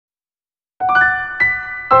Hi,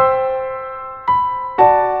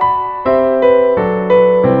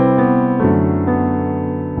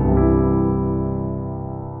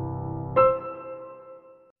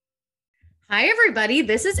 everybody.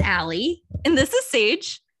 This is Allie. And this is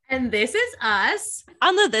Sage. And this is us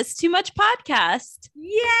on the This Too Much podcast.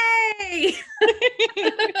 Yay!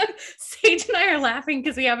 Sage and I are laughing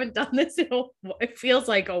because we haven't done this in it feels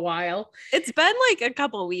like a while. It's been like a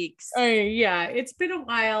couple weeks. Yeah, it's been a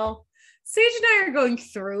while. Sage and I are going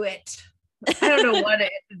through it. I don't know what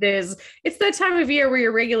it is. It's that time of year where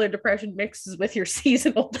your regular depression mixes with your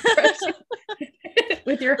seasonal depression,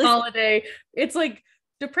 with your holiday. It's like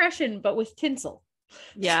depression, but with tinsel.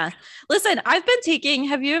 Yeah. Listen, I've been taking,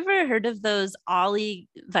 have you ever heard of those Ollie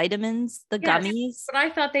vitamins, the gummies? But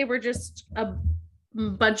I thought they were just a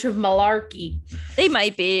bunch of malarkey. They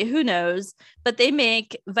might be, who knows, but they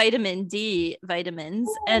make vitamin D vitamins.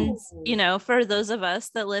 Ooh. And, you know, for those of us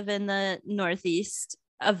that live in the Northeast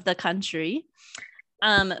of the country,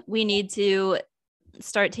 we need to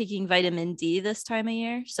start taking vitamin D this time of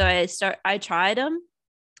year. So I tried them.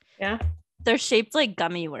 Yeah. They're shaped like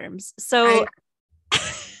gummy worms. So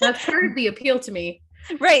that's part of the appeal to me.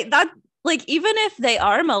 Right. That, like, even if they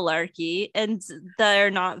are malarkey and they're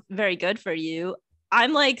not very good for you,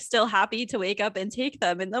 I'm like still happy to wake up and take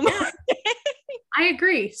them in the morning. I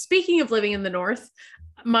agree. Speaking of living in the North,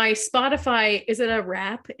 my Spotify, is it a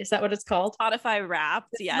rap? Is that what it's called? Spotify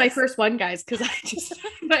Wrapped. Yes. My first one, guys, because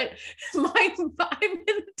but I'm in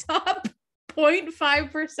the top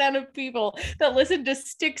 0.5% of people that listen to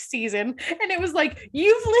Styx Season, and it was like,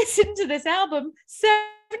 you've listened to this album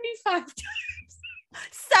 75 times.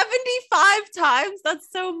 75 times? That's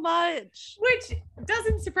so much. Which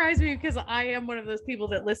doesn't surprise me because I am one of those people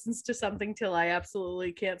that listens to something till I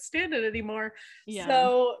absolutely can't stand it anymore. Yeah.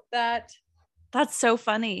 So that's so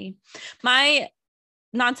funny.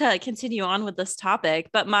 Not to continue on with this topic,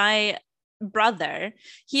 but my brother,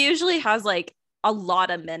 he usually has like a lot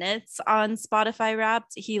of minutes on Spotify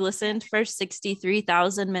Wrapped. He listened for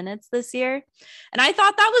 63,000 minutes this year. And I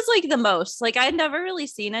thought that was like the most. Like, I had never really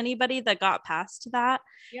seen anybody that got past that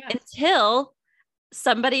until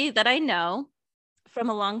somebody that I know from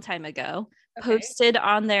a long time ago posted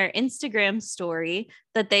on their Instagram story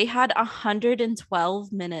that they had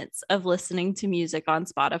 112 minutes of listening to music on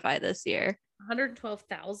Spotify this year.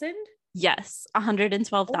 112,000? Yes,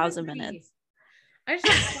 112,000 minutes. I just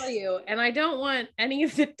want to tell you, and I don't want any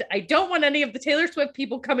of the Taylor Swift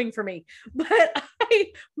people coming for me, but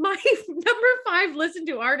my number 5 listened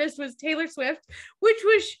to artist was Taylor Swift, which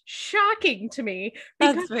was shocking to me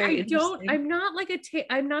because I'm not like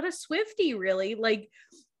I'm not a Swiftie really, like,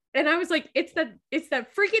 and I was like, it's that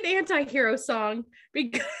freaking anti-hero song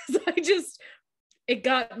because it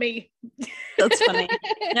got me. That's funny.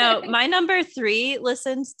 No, my number 3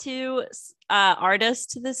 listened to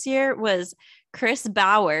artist this year was Chris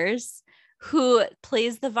Bowers, who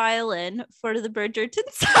plays the violin for the Bridgerton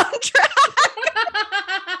soundtrack.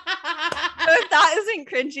 If that isn't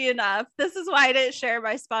cringy enough, this is why I didn't share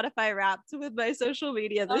my Spotify Wrapped with my social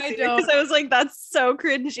media this year, because I was like, that's so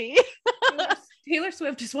cringy. Taylor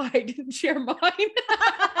Swift is why I didn't share mine.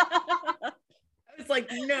 I was like,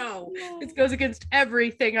 no, this goes against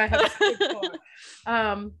everything I have stood for.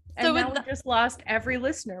 And so now we just lost every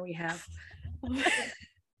listener we have.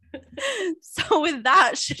 So with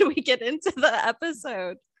that, should we get into the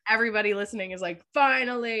episode? Everybody listening is like,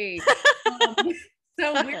 finally.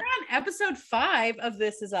 So we're on episode 5 of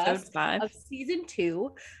This Is Us of season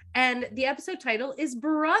 2, and the episode title is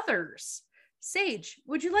Brothers. Sage,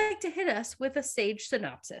 would you like to hit us with a Sage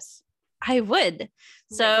synopsis? I would.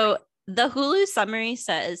 So the Hulu summary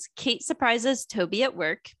says, Kate surprises Toby at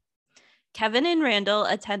work. Kevin and Randall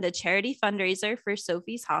attend a charity fundraiser for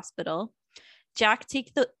Sophie's hospital. Jack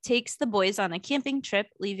takes the boys on a camping trip,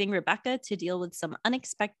 leaving Rebecca to deal with some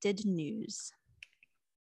unexpected news.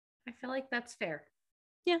 I feel like that's fair.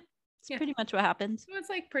 Yeah, it's pretty much what happens. So it's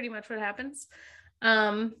like pretty much what happens.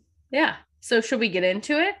 Yeah. So should we get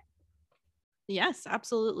into it? Yes,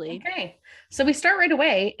 absolutely. Okay. So we start right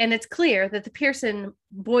away, and it's clear that the Pearson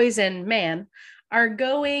boys and man are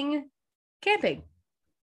going camping.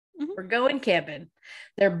 Mm-hmm. We're going camping.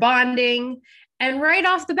 They're bonding. And right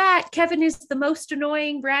off the bat, Kevin is the most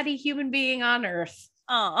annoying, bratty human being on earth.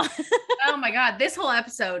 Oh, oh my God. This whole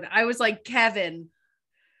episode, I was like, Kevin,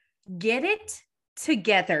 get it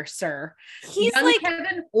together, sir. He's young like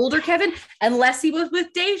Kevin, older Kevin, unless he was with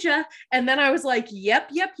Deja. And then I was like, yep.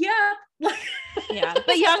 Yeah.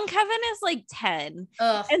 But young Kevin is like 10.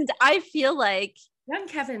 Ugh. And I feel like young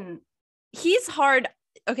Kevin, he's hard.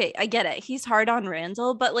 okay, I get it. He's hard on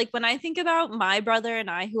Randall, but like when I think about my brother and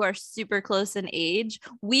I, who are super close in age,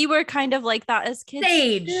 we were kind of like that as kids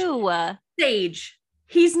too. Sage.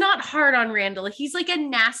 He's not hard on Randall. He's like a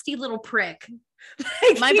nasty little prick.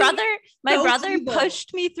 Like, my brother evil.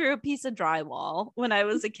 Pushed me through a piece of drywall when I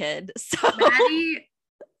was a kid. So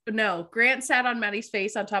Grant sat on Maddie's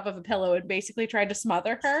face on top of a pillow and basically tried to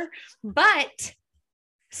smother her, but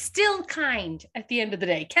still kind at the end of the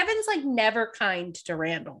day. Kevin's like never kind to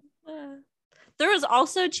Randall. There was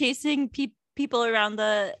also chasing people around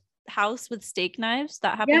the house with steak knives.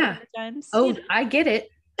 That happened a few times. Oh, I get it.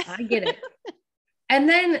 And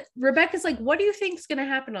then Rebecca's like, what do you think is going to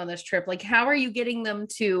happen on this trip? Like, how are you getting them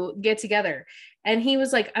to get together? And he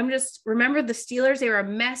was like, remember the Steelers, they were a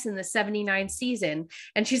mess in the 79 season.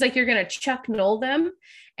 And she's like, you're going to Chuck Noll them.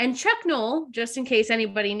 And Chuck Noll, just in case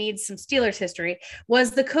anybody needs some Steelers history,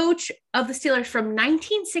 was the coach of the Steelers from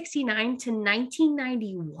 1969 to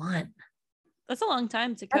 1991. That's a long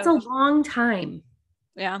time to coach. That's a long time.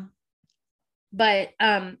 Yeah. But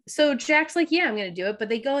so Jack's like, yeah, I'm gonna do it. But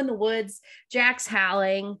they go in the woods. Jack's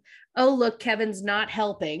howling. Oh, look, Kevin's not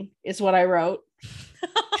helping, is what I wrote.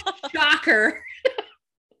 Shocker.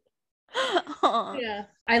 Yeah.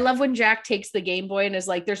 I love when Jack takes the Game Boy and is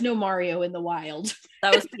like, there's no Mario in the wild.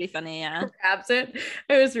 That was pretty funny, yeah. Grabs it.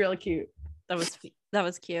 It was real cute. That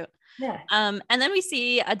was cute. Yeah. And then we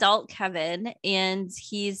see adult Kevin, and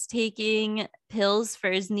he's taking pills for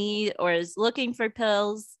his knee, or is looking for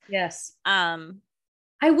pills. Yes. I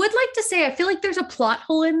would like to say I feel like there's a plot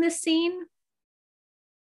hole in this scene.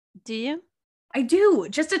 Do you? I do,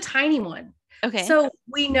 just a tiny one. Okay. So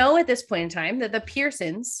we know at this point in time that the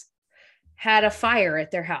Pearsons had a fire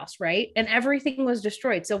at their house, right? And everything was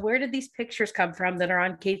destroyed. So where did these pictures come from that are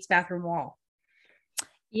on Kate's bathroom wall?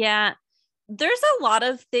 Yeah. There's a lot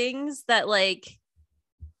of things that like,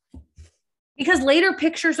 because later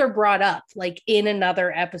pictures are brought up like in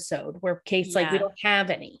another episode where Kate's like, we don't have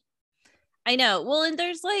any. I know. Well, and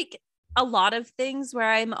there's like a lot of things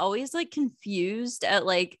where I'm always like confused at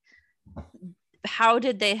like, how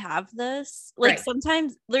did they have this? Like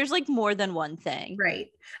sometimes there's like more than one thing. Right.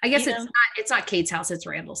 I guess it's not Kate's house, it's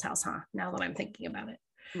Randall's house, huh? Now that I'm thinking about it.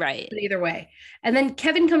 Right. But either way. And then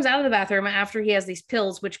Kevin comes out of the bathroom after he has these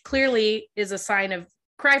pills, which clearly is a sign of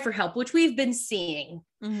cry for help, which we've been seeing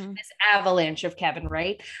this avalanche of Kevin,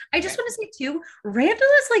 right? I just want to say too, Randall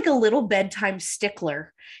is like a little bedtime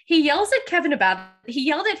stickler. He yells at Kevin he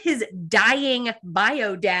yelled at his dying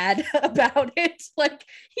bio dad about it. Like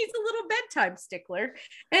he's a little bedtime stickler.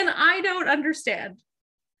 And I don't understand.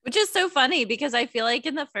 Which is so funny because I feel like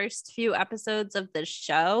in the first few episodes of this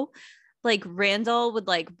show, like Randall would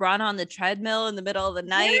like run on the treadmill in the middle of the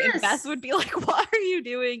night and Beth would be like, what are you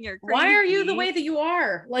doing? You're crazy. Why are you the way that you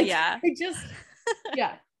are? Like, yeah.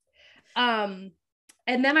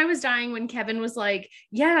 And then I was dying when Kevin was like,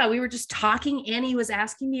 yeah, we were just talking. Annie was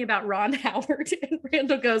asking me about Ron Howard. And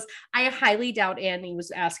Randall goes, I highly doubt Annie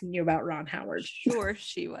was asking you about Ron Howard. Sure,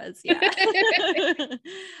 she was. Yeah.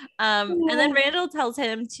 And then Randall tells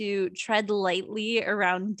him to tread lightly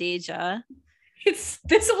around Deja. It's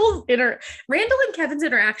this whole Randall and Kevin's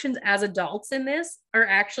interactions as adults in this are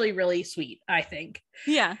actually really sweet, I think.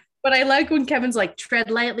 Yeah. But I like when Kevin's like, tread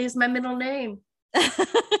lightly is my middle name.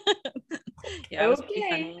 Yeah, it was pretty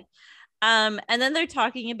funny. And then they're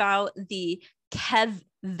talking about the Kev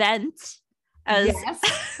vent, as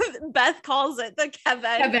Beth calls it, the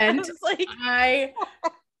Kevent.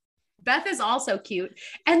 Beth is also cute.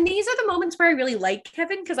 And these are the moments where I really like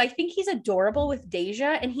Kevin because I think he's adorable with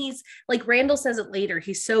Deja. And he's like, Randall says it later,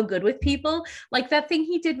 he's so good with people. Like that thing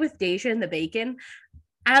he did with Deja and the bacon.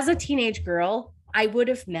 As a teenage girl, I would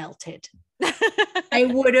have melted. I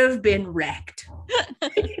would have been wrecked.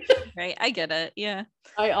 Right. I get it. Yeah.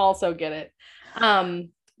 I also get it.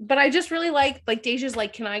 But I just really like Deja's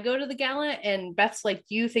like, can I go to the gala? And Beth's like,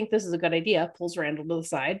 do you think this is a good idea? Pulls Randall to the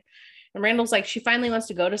side. And Randall's like, she finally wants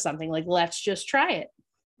to go to something. Like, let's just try it.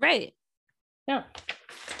 Right. Yeah.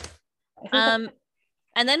 And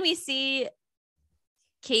then we see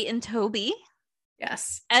Kate and Toby.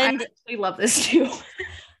 Yes. And we love this too.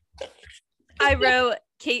 I wrote,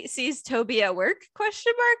 Kate sees Toby at work, ?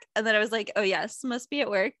 And then I was like, oh yes, must be at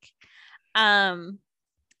work. And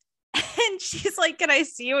she's like, can I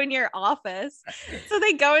see you in your office? So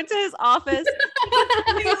they go into his office.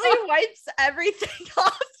 He completely wipes everything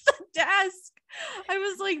off the desk. I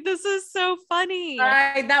was like, this is so funny.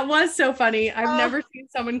 That was so funny. I've never seen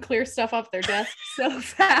someone clear stuff off their desk so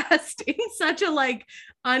fast in such a like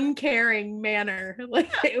uncaring manner.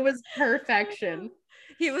 Like it was perfection.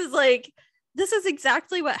 He was like, this is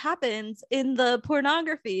exactly what happens in the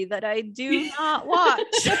pornography that I do not watch.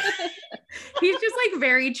 He's just like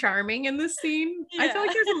very charming in this scene. I feel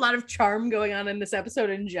like there's a lot of charm going on in this episode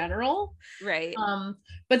in general. Right.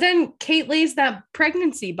 But then Kate lays that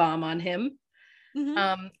pregnancy bomb on him.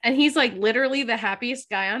 And he's like literally the happiest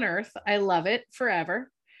guy on earth. I love it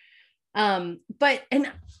forever. But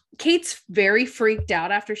Kate's very freaked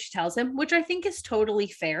out after she tells him, which I think is totally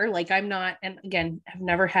fair. Like, I'm not, and again, I've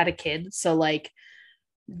never had a kid, so like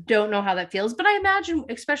don't know how that feels, but I imagine,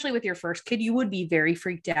 especially with your first kid, you would be very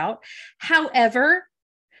freaked out. However,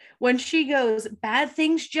 when she goes, bad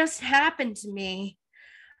things just happened to me,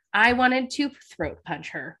 I wanted to throat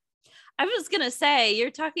punch her. I was going to say,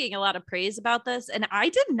 you're talking a lot of praise about this, and I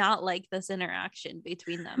did not like this interaction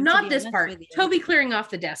between them. Not this part. Toby clearing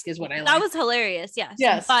off the desk is what I like. That was hilarious. Yes.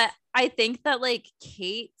 Yes. But I think that like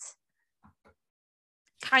Kate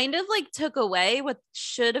kind of like took away what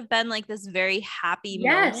should have been like this very happy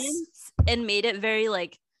moment and made it very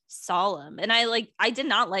like solemn. And I did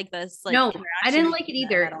not like this. Like, no, I didn't like it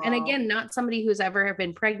either. And again, not somebody who's ever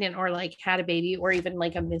been pregnant or like had a baby or even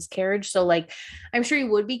like a miscarriage. So like, I'm sure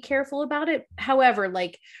you would be careful about it. However,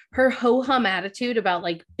 like her ho-hum attitude about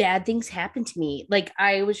like bad things happen to me. Like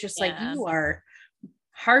I was just like, you are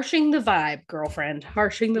harshing the vibe, girlfriend,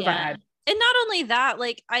 harshing the vibe. And not only that,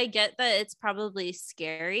 like I get that it's probably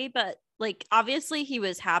scary, but like obviously he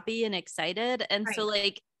was happy and excited. And so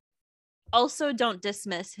like, also don't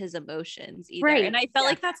dismiss his emotions either. Right. And I felt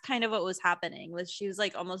like that's kind of what was happening, was she was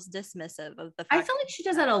like almost dismissive of the fact. I feel like she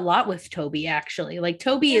does that a lot with Toby, actually. Like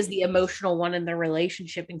Toby is the emotional one in the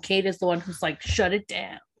relationship and Kate is the one who's like, shut it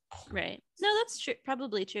down. Right. No, that's true.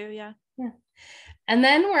 Probably true. Yeah. And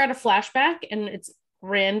then we're at a flashback and it's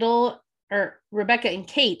Rebecca and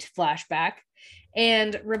Kate flashback.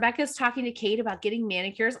 And Rebecca's talking to Kate about getting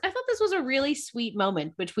manicures. I thought this was a really sweet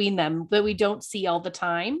moment between them that we don't see all the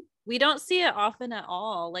time. We don't see it often at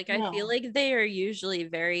all. Like, I feel like they are usually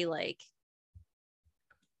very like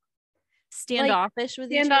standoffish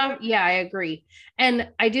with each other. Yeah, I agree. And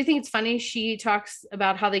I do think it's funny. She talks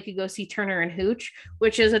about how they could go see Turner and Hooch,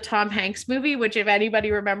 which is a Tom Hanks movie, which if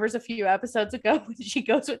anybody remembers a few episodes ago, when she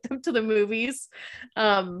goes with them to the movies,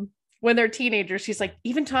 when they're teenagers, she's like,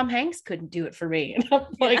 even Tom Hanks couldn't do it for me. And I'm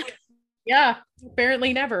like, yeah,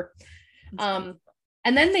 apparently never.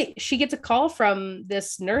 And then she gets a call from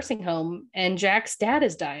this nursing home and Jack's dad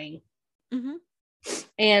is dying.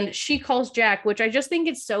 And she calls Jack, which I just think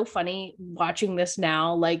it's so funny watching this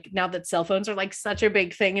now, like now that cell phones are like such a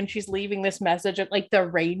big thing and she's leaving this message at like the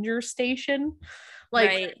ranger station.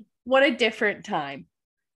 Like what a different time.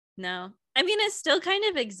 No, I mean, it still kind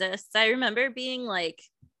of exists. I remember being like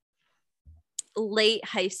late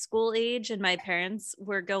high school age and my parents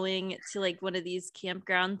were going to like one of these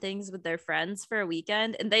campground things with their friends for a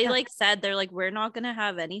weekend, and they like said, they're like, we're not going to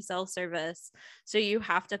have any cell service, so you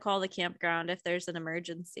have to call the campground if there's an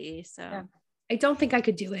emergency. So I don't think I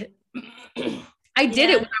could do it. I did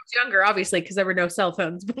it when I was younger, obviously, because there were no cell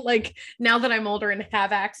phones, but like now that I'm older and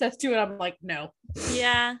have access to it, I'm like, no.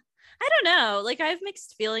 I don't know, like I have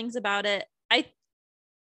mixed feelings about it.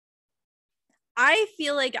 I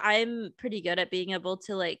feel like I'm pretty good at being able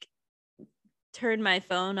to like turn my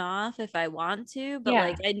phone off if I want to, but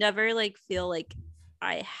like I never like feel like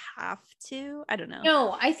I have to. I don't know.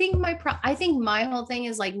 No, I think my whole thing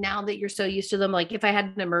is like, now that you're so used to them, like if I had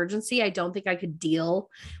an emergency, I don't think I could deal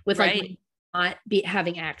with like not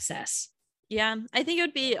having access. Yeah, I think it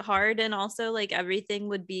would be hard, and also like everything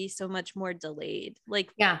would be so much more delayed.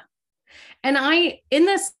 Like and in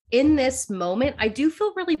this moment, I do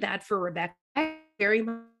feel really bad for Rebecca. Very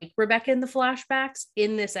much like Rebecca in the flashbacks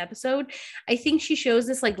in this episode. I think she shows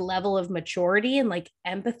this like level of maturity and like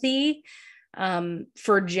empathy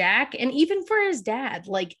for Jack and even for his dad.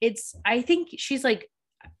 Like I think she's like,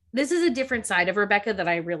 this is a different side of Rebecca that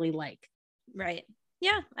I really like. Right.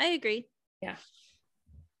 Yeah, I agree. Yeah.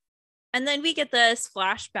 And then we get this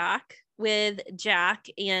flashback with Jack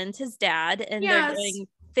and his dad, and they're going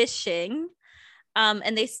fishing.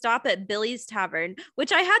 And they stop at Billy's Tavern,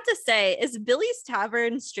 which I had to say is Billy's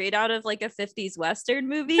Tavern straight out of like a 50s Western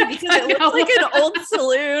movie, because it looks like an old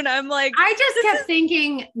saloon. I'm like, I just kept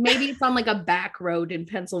thinking maybe it's on like a back road in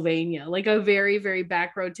Pennsylvania, like a very, very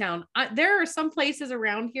back road town. There are some places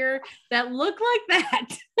around here that look like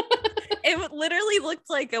that. It literally looked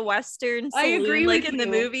like a Western saloon, I agree, like in the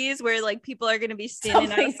movies where like people are going to be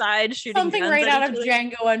standing outside shooting something right out of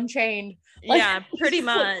Django Unchained. Like, pretty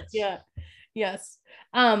much. Yes.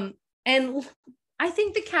 And I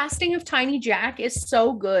think the casting of Tiny Jack is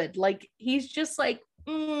so good. Like he's just like,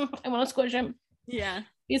 I want to squish him. Yeah.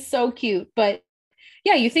 He's so cute. But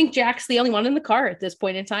yeah, you think Jack's the only one in the car at this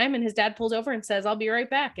point in time, and his dad pulls over and says, "I'll be right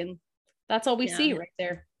back," and that's all we see right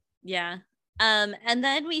there. Yeah. And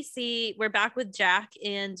then we're back with Jack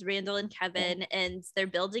and Randall and Kevin, and they're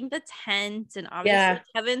building the tent, and obviously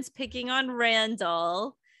Kevin's picking on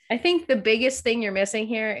Randall. I think the biggest thing you're missing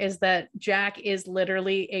here is that Jack is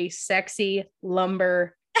literally a sexy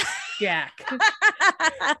lumber Jack.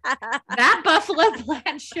 That buffalo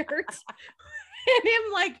plaid shirt and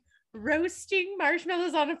him like roasting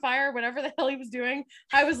marshmallows on a fire, whatever the hell he was doing.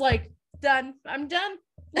 I was like, done. I'm done.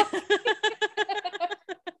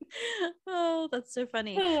 Oh, that's so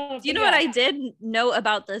funny. Do you know what I did know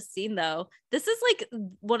about this scene though? This is like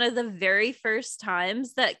one of the very first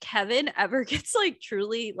times that Kevin ever gets like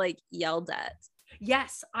truly like yelled at.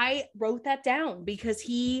 Yes, I wrote that down because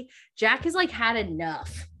Jack has like had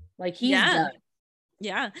enough. Like he's done.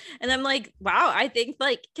 Yeah. And I'm like, wow, I think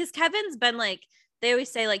like because Kevin's been like, they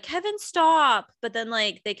always say like, Kevin, stop. But then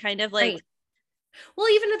like they kind of like, well,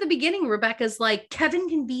 even at the beginning, Rebecca's like, Kevin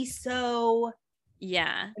can be so.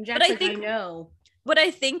 Yeah. And Jack's like, I know. What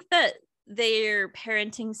I think that their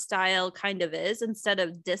parenting style kind of is, instead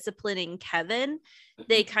of disciplining Kevin,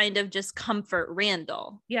 they kind of just comfort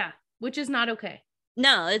Randall. Yeah. Which is not okay.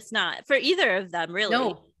 No, it's not for either of them, really.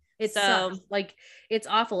 No. It's like it's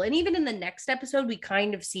awful. And even in the next episode, we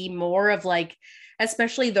kind of see more of like,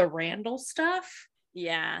 especially the Randall stuff.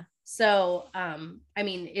 Yeah. So, I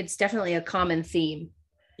mean, it's definitely a common theme.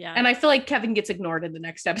 Yeah. And I feel like Kevin gets ignored in the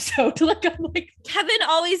next episode. Like, I'm like, Kevin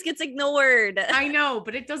always gets ignored. I know,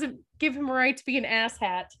 but it doesn't give him a right to be an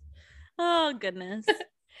asshat. Oh, goodness.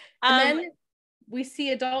 And then we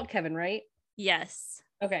see adult Kevin, right? Yes.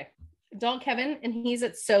 Okay. Adult Kevin, and he's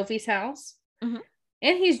at Sophie's house. Mm-hmm.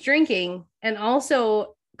 And he's drinking and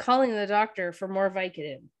also calling the doctor for more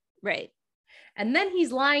Vicodin. Right. And then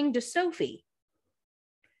he's lying to Sophie.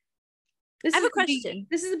 I have a question.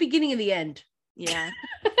 This is the beginning of the end. Yeah.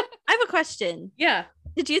 I have a question. Yeah.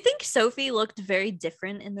 Did you think Sophie looked very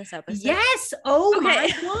different in this episode? Yes. Oh my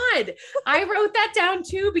God. I wrote that down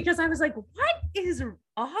too because I was like, what is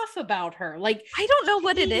off about her? Like, I don't know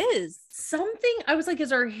what it is. Something. I was like, is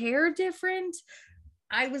her hair different?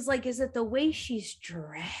 I was like, is it the way she's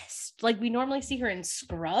dressed? Like we normally see her in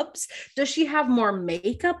scrubs. Does she have more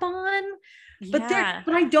makeup on? Yeah.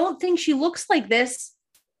 But I don't think she looks like this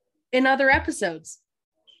in other episodes.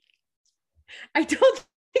 I don't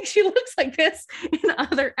think she looks like this in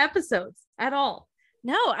other episodes at all.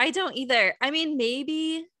 No, I don't either. I mean,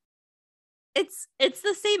 maybe it's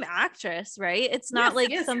the same actress, right? It's not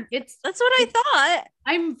that's what I thought.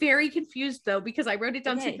 I'm very confused though, because I wrote it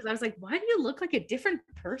down too, because I was like, why do you look like a different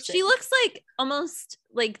person? She looks like almost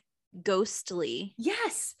like ghostly.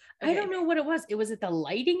 Yes. Okay. I don't know what it was. Was it the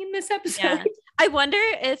lighting in this episode? Yeah. I wonder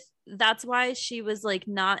if that's why she was like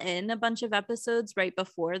not in a bunch of episodes right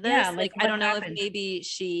before this. Yeah, like I don't know if maybe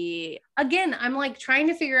she. Again, I'm like trying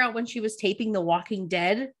to figure out when she was taping The Walking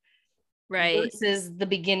Dead, right? Versus the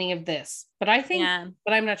beginning of this. But I think,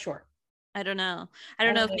 but I'm not sure. I don't know. I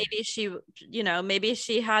don't know if maybe she, maybe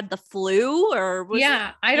she had the flu or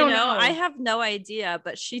I don't know. I have no idea,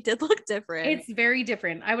 but she did look different. It's very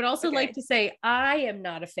different. I would also like to say I am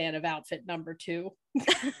not a fan of outfit number 2.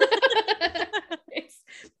 It's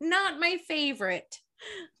not my favorite.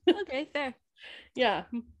 Okay, fair. Yeah.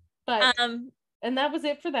 But and that was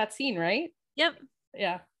it for that scene, right? Yep.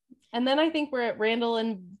 Yeah. And then I think we're at Randall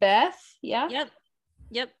and Beth. Yeah.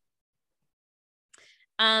 Yep.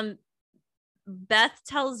 Beth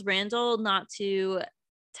tells Randall not to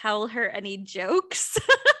tell her any jokes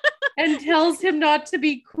and tells him not to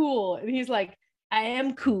be cool. And he's like, I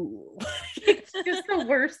am cool. It's just the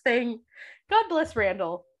worst thing. God bless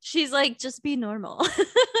Randall. She's like, just be normal.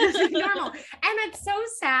 Just be normal. And it's so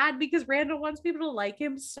sad because Randall wants people to like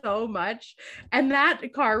him so much. And that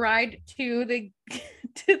car ride to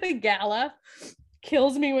the gala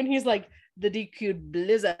kills me when he's like, the DQ'd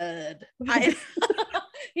blizzard.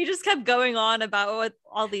 He just kept going on about what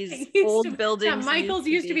all these old buildings. Yeah, Michael's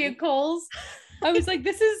used to be at Kohl's. I was like,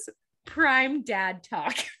 this is prime dad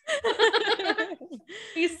talk.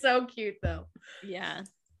 He's so cute though. Yeah.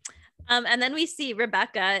 And then we see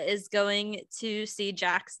Rebecca is going to see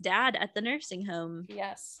Jack's dad at the nursing home.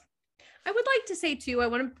 Yes. I would like to say too, I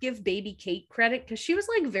want to give baby Kate credit because she was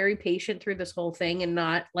like very patient through this whole thing and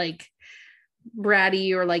not like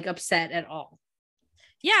bratty or like upset at all.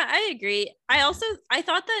 Yeah, I agree. I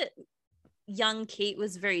thought that young Kate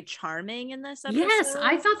was very charming in this episode. Yes,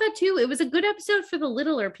 I thought that too. It was a good episode for the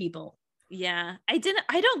littler people. Yeah, I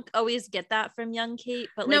don't always get that from young Kate,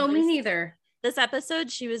 but like, no, me neither. This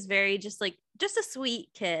episode, she was very just a sweet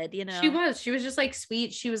kid, you know. She was just like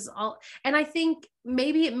sweet. She was all, and I think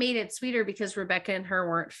maybe it made it sweeter because Rebecca and her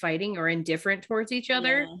weren't fighting or indifferent towards each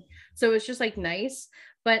other. Yeah. So it was just like nice.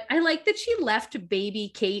 But I like that she left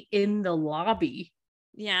baby Kate in the lobby.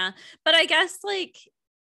 Yeah. But I guess like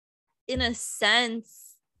in a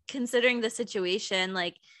sense, considering the situation,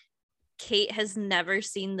 like Kate has never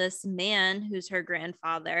seen this man who's her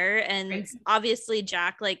grandfather. And Right. obviously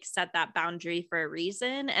Jack like set that boundary for a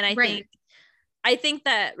reason. And Right. I think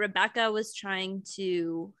that Rebecca was trying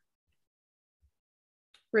to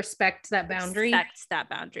Respect that boundary.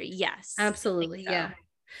 Yes. Absolutely. So. Yeah.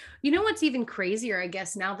 You know what's even crazier, I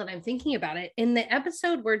guess, now that I'm thinking about it, in the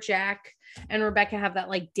episode where Jack and Rebecca have that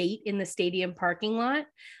like date in the stadium parking lot,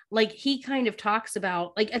 like he kind of talks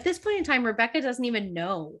about, like at this point in time, Rebecca doesn't even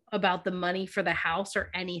know about the money for the house or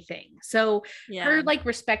anything. So her like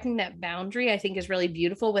respecting that boundary, I think is really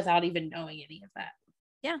beautiful without even knowing any of that.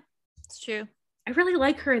 Yeah, it's true. I really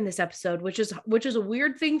like her in this episode, which is a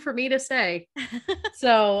weird thing for me to say.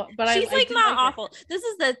 So, but she's I like not awful. This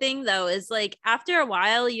is the thing though, is like after a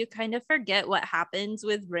while you kind of forget what happens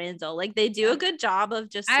with Randall. Like they do a good job of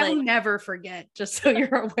just I'll like never forget, just so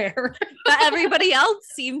you're aware. But everybody else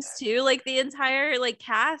seems to, like the entire like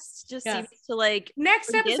cast just seems to like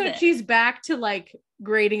next episode she's back to like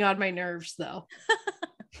grating on my nerves though.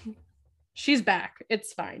 She's back.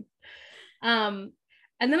 It's fine.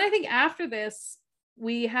 And then I think after this,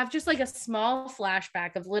 we have just like a small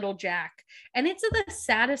flashback of little Jack. And it's the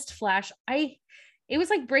saddest flash. It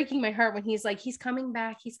was like breaking my heart when he's like, he's coming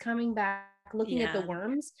back, looking at the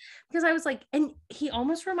worms. Because I was like, and he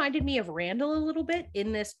almost reminded me of Randall a little bit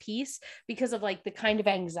in this piece because of like the kind of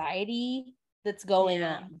anxiety that's going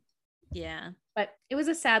on. Yeah. But it was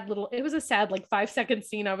a sad like 5-second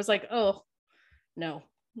scene. I was like, oh, no.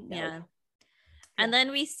 Yeah. And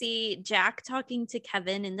then we see Jack talking to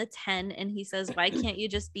Kevin in the tent, and he says, why can't you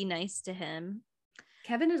just be nice to him?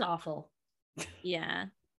 Kevin is awful. Yeah.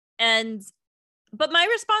 But my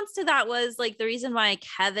response to that was like, the reason why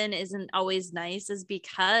Kevin isn't always nice is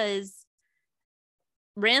because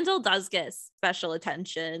Randall does get special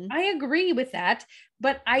attention. I agree with that,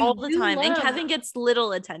 but all the time. And Kevin gets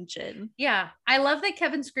little attention. Yeah. I love that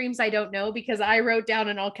Kevin screams, I don't know, because I wrote down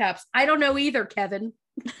in all caps, I don't know either, Kevin.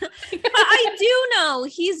 But I do know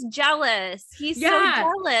he's jealous. He's so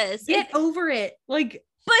jealous. Get over it. Like,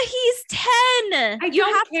 but he's 10. I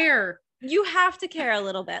don't care. You have to care a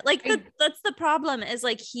little bit. Like that's the problem, is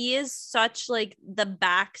like he is such like the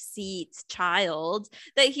backseat child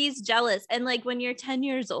that he's jealous. And like when you're 10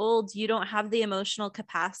 years old, you don't have the emotional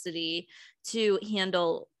capacity to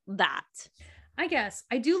handle that. I guess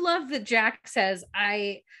I do love that Jack says,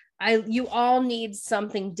 you all need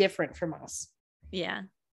something different from us. Yeah.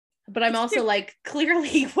 But I'm also like,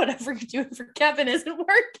 clearly whatever you're doing for Kevin isn't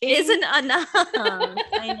working. Isn't enough.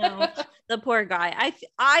 I know. The poor guy.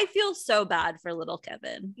 I feel so bad for little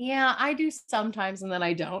Kevin. Yeah, I do sometimes, and then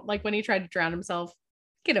I don't. Like when he tried to drown himself.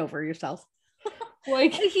 Get over yourself.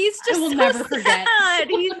 Like he's just I will so never forget.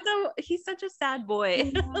 He's such a sad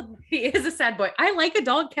boy. He is a sad boy. I like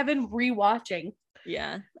adult Kevin rewatching.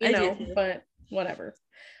 Yeah, I know, but whatever.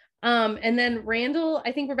 And then Randall,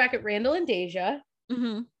 I think we're back at Randall and Deja.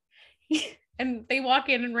 Mm-hmm. And they walk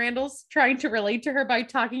in and Randall's trying to relate to her by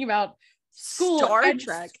talking about school Star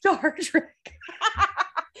Trek.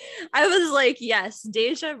 I was like, yes,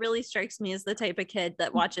 Deja really strikes me as the type of kid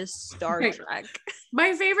that watches Star Trek.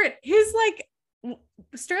 My favorite, his like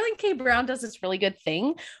Sterling K. Brown does this really good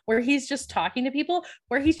thing where he's just talking to people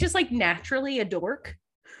where he's just like naturally a dork.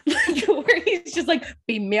 Like, where he's just like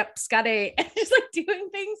and just like doing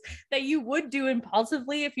things that you would do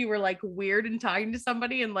impulsively if you were like weird and talking to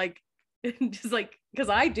somebody and like just like, because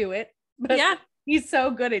I do it. But yeah, he's so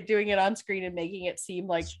good at doing it on screen and making it seem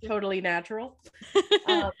like totally natural.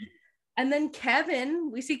 And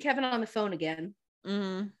then we see Kevin on the phone again.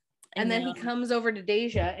 Mm-hmm. And then he comes over to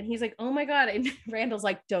Deja and he's like, oh my God. And Randall's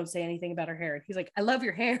like, don't say anything about her hair. And he's like, I love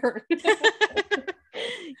your hair.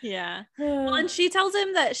 Yeah. Well, and she tells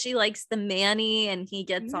him that she likes the Manny and he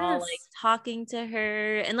gets all like talking to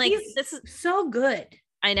her. And like, this is so good.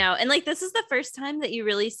 I know. And like, this is the first time that you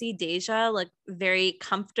really see Deja like very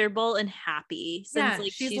comfortable and happy since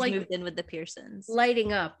like she's like moved in with the Pearsons.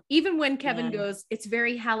 Lighting up. Even when Kevin goes, it's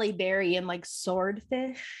very Halle Berry and like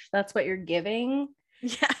swordfish. That's what you're giving.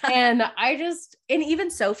 Yeah. And and even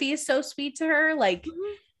Sophie is so sweet to her. Like,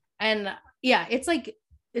 and yeah, it's like,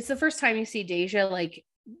 it's the first time you see Deja like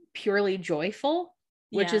purely joyful,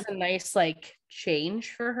 which is a nice like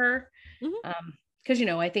change for her. Because you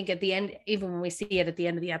know, I think at the end, even when we see it at the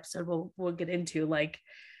end of the episode, we'll get into like,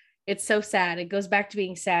 it's so sad. It goes back to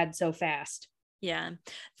being sad so fast. Yeah.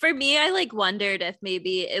 For me, I like wondered if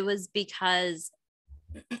maybe it was because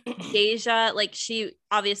Deja, like she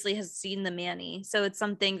obviously has seen the Manny, so it's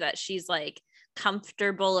something that she's like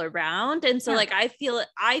comfortable around. And so like I feel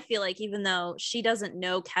like even though she doesn't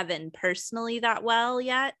know Kevin personally that well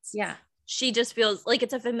yet, Yeah. she just feels like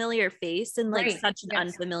it's a familiar face in like Right. such an Yes.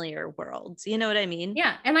 unfamiliar world. You know what I mean?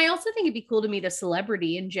 Yeah. And I also think it'd be cool to meet a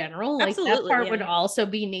celebrity in general. Like that Absolutely. part Yeah. would also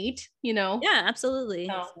be neat, you know? Yeah, absolutely.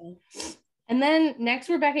 So. And then next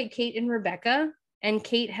we're back at Kate and Rebecca. And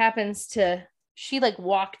Kate happens to, she like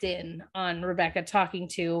walked in on Rebecca talking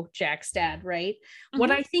to Jack's dad, right? What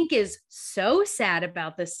I think is so sad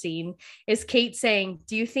about this scene is Kate saying,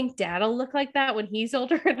 do you think dad'll look like that when he's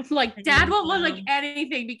older? And I'm like, dad won't look like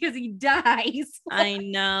anything because he dies. I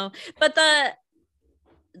know. But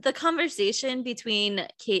the conversation between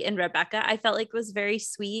Kate and Rebecca, I felt like was very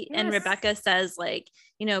sweet. Yes. And Rebecca says like,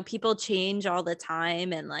 you know, people change all the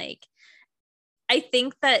time. And like, I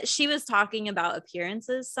think that she was talking about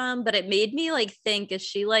appearances some, but it made me like think, is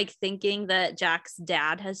she like thinking that Jack's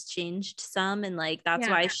dad has changed some? And like, that's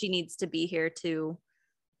why she needs to be here to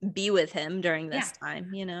be with him during this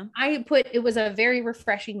time, you know? I put, it was a very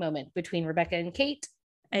refreshing moment between Rebecca and Kate.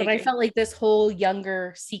 But I agree. felt like this whole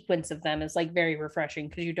younger sequence of them is like very refreshing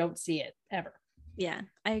because you don't see it ever. Yeah,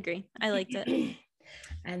 I agree. I liked it.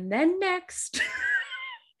 And then next,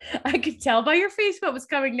 I could tell by your face what was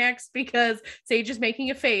coming next because Sage is making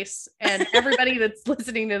a face, and everybody that's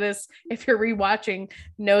listening to this, if you're rewatching,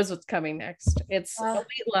 knows what's coming next. It's a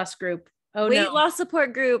weight loss group. Oh, weight loss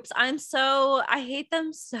support groups. I hate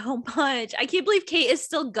them so much. I can't believe Kate is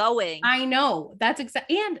still going. I know. That's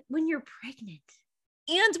exactly. And when you're pregnant.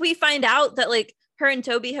 And we find out that like her and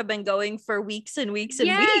Toby have been going for weeks and weeks and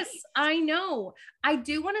weeks. Yes, I know. I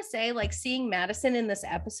do want to say, like, seeing Madison in this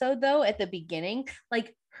episode, though, at the beginning,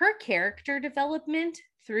 like her character development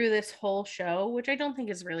through this whole show, which I don't think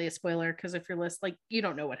is really a spoiler because if you're listening, like, you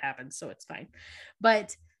don't know what happens, so it's fine,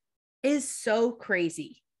 but is so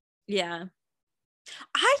crazy. Yeah.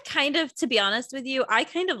 I kind of, to be honest with you, I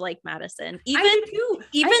kind of like Madison.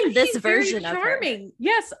 Even this version of her.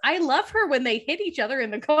 Yes, I love her when they hit each other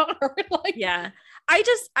in the car. Like, yeah.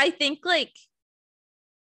 I think like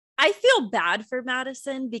I feel bad for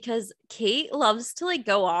Madison because Kate loves to like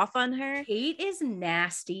go off on her. Kate is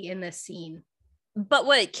nasty in this scene. But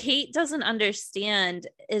what Kate doesn't understand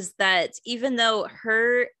is that even though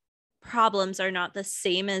her problems are not the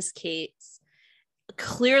same as Kate's,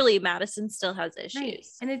 clearly Madison still has issues. Right.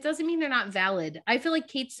 And it doesn't mean they're not valid. I feel like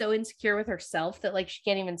Kate's so insecure with herself that like she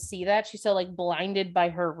can't even see that. She's so like blinded by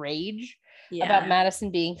her rage about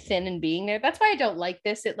Madison being thin and being there. That's why I don't like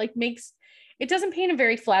this. It like it doesn't paint a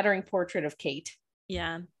very flattering portrait of Kate.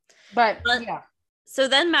 Yeah. But yeah. So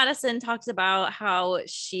then Madison talks about how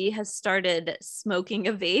she has started smoking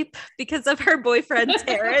a vape because of her boyfriend,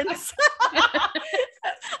 Terrence.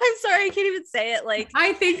 I'm sorry, I can't even say it. Like,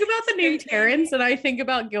 I think about the name Terrence and I think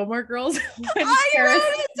about Gilmore Girls.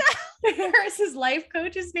 Harris's life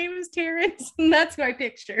coach's name is Terrence, and that's my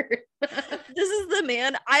picture. This is the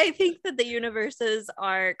man. I think that the universes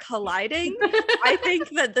are colliding. I think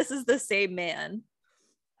that this is the same man.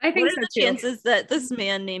 I think what are the chances that this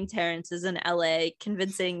man named Terrence is in LA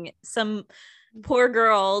convincing some poor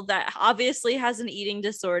girl that obviously has an eating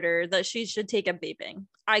disorder that she should take up vaping?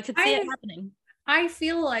 I could see it happening. I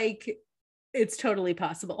feel like it's totally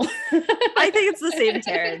possible. I think it's the same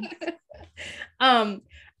Terrence.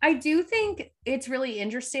 I do think it's really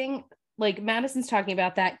interesting. Like Madison's talking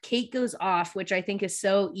about that. Kate goes off, which I think is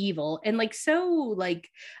so evil and like so like,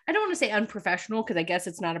 I don't want to say unprofessional because I guess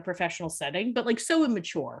it's not a professional setting, but like so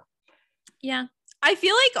immature. Yeah. I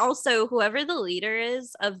feel like also whoever the leader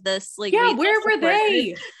is of this, like, where were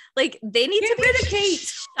they? Like they need to be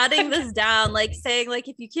shutting this down, like saying like,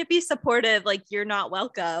 if you can't be supportive, like you're not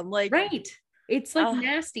welcome. Like, right. It's like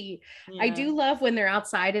nasty. Yeah. I do love when they're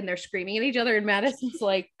outside and they're screaming at each other and Madison's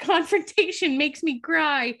like, confrontation makes me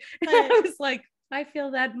cry. I was like, I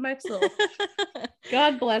feel that much so.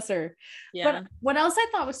 God bless her. Yeah. But what else I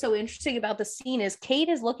thought was so interesting about the scene is Kate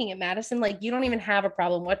is looking at Madison like, you don't even have a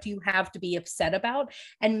problem. What do you have to be upset about?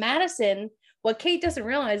 And Madison, what Kate doesn't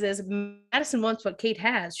realize is Madison wants what Kate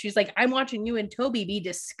has. She's like, I'm watching you and Toby be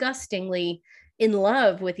disgustingly in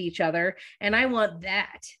love with each other. And I want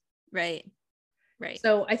that. Right. Right.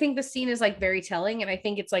 So I think the scene is like very telling. And I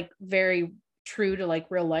think it's like very true to like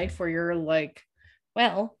real life where you're like,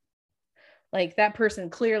 well, like that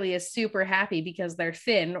person clearly is super happy because they're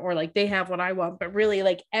thin or like they have what I want, but really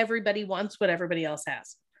like everybody wants what everybody else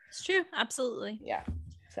has. It's true. Absolutely. Yeah.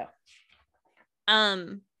 So,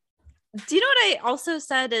 Do you know what I also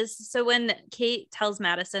said is, so when Kate tells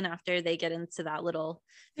Madison after they get into that little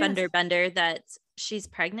fender bender that she's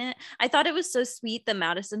pregnant, I thought it was so sweet that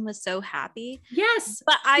Madison was so happy. Yes,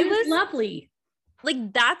 but I was lovely.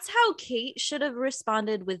 Like, that's how Kate should have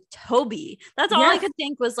responded with Toby. That's all I could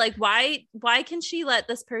think was like, why can she let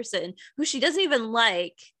this person who she doesn't even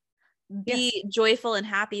like be joyful and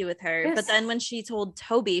happy with her? But then when she told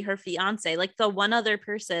Toby, her fiance, like the one other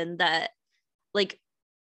person that like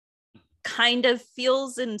kind of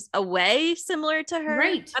feels in a way similar to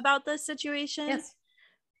her about this situation,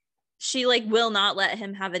 she like will not let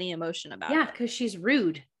him have any emotion about it. Because she's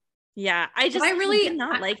rude. I did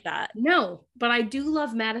not like that. No, but I do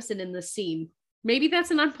love Madison in this scene. Maybe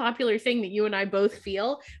that's an unpopular thing that you and I both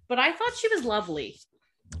feel, but I thought she was lovely.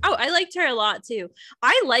 Oh, I liked her a lot too.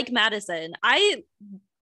 I like Madison. I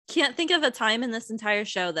can't think of a time in this entire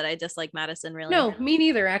show that I dislike Madison, really. No, me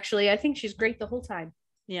neither, actually. I think she's great the whole time.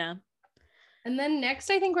 Yeah. And then next,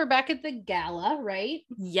 I think we're back at the gala, right?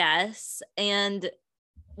 Yes. And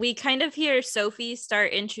we kind of hear Sophie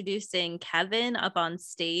start introducing Kevin up on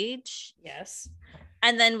stage. Yes.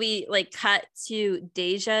 And then we like cut to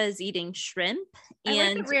Deja is eating shrimp. I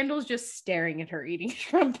like that Randall's just staring at her eating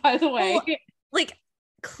shrimp, by the way. Well, like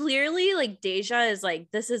clearly like Deja is like,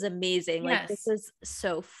 this is amazing. Like this is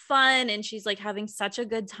so fun. And she's like having such a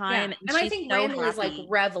good time. And I think Randall is like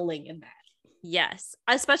reveling in that. Yes.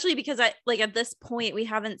 Especially because I like at this point, we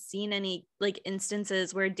haven't seen any like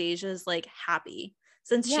instances where Deja's like happy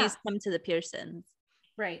since she's come to the Pearsons.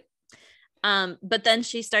 Right. But then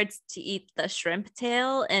she starts to eat the shrimp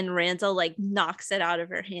tail and Randall like knocks it out of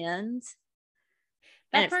her hands.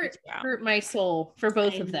 That part hurt my soul for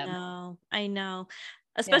both of them. I know.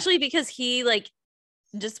 Especially because he like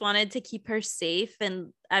just wanted to keep her safe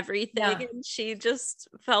and everything. And she just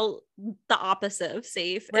felt the opposite of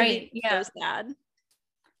safe. Right. So sad.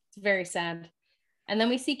 It's very sad. And then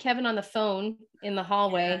we see Kevin on the phone in the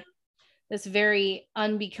hallway. This very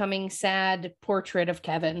unbecoming, sad portrait of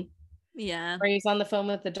Kevin. Yeah. Where he's on the phone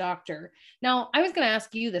with the doctor. Now, I was going to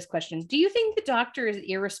ask you this question. Do you think the doctor is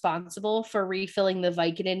irresponsible for refilling the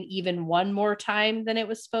Vicodin even one more time than it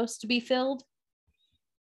was supposed to be filled?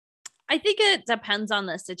 I think it depends on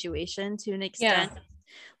the situation to an extent.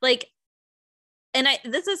 Like, and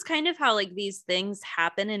this is kind of how like these things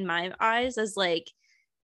happen in my eyes, as like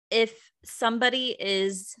if somebody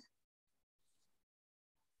is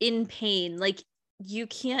in pain, like you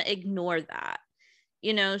can't ignore that,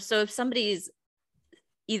 you know? So if somebody's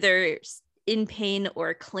either in pain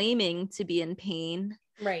or claiming to be in pain,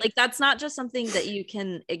 like that's not just something that you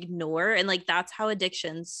can ignore. And like that's how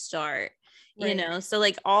addictions start, you know? So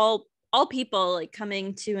like all people like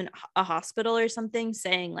coming to a hospital or something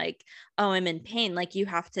saying like, oh, I'm in pain, like you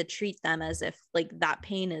have to treat them as if like that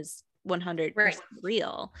pain is 100%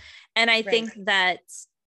 real. And I think that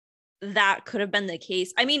could have been the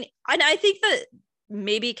case. I mean, and I think that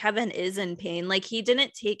maybe Kevin is in pain. Like he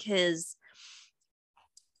didn't take his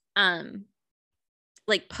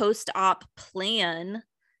like post-op plan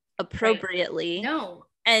appropriately. No.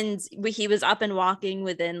 And he was up and walking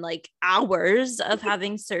within like hours of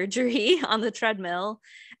having surgery on the treadmill,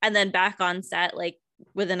 and then back on set like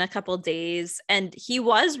within a couple days. And he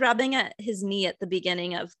was rubbing at his knee at the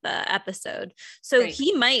beginning of the episode, so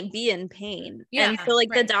he might be in pain. And so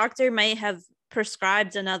like the doctor might have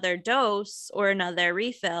prescribed another dose or another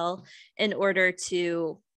refill in order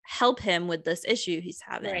to help him with this issue he's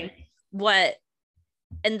having.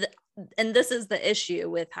 And this is the issue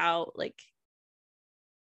with how like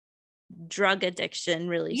drug addiction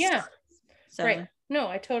really starts. So no,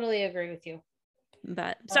 I totally agree with you.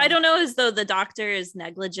 But so I don't know as though the doctor is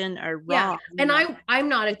negligent or wrong. And I'm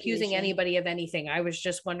not accusing anybody of anything. I was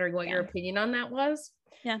just wondering what your opinion on that was.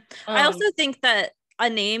 I also think that a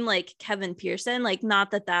name like Kevin Pearson, like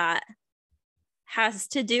not that has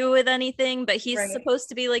to do with anything, but he's supposed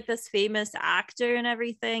to be like this famous actor and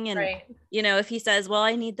everything. And you know, if he says, well,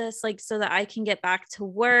 I need this like so that I can get back to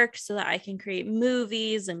work, so that I can create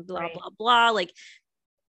movies and blah blah blah, like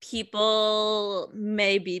people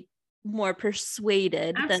may be more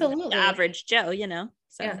persuaded than the average Joe, you know.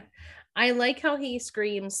 So I like how he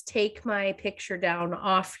screams, take my picture down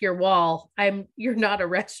off your wall. You're not a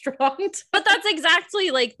restaurant. But that's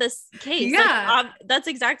exactly like this case. Like, that's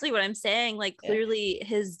exactly what I'm saying. Like clearly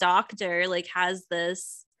his doctor like has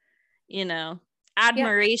this, you know,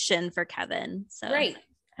 admiration for Kevin. So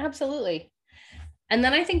absolutely. And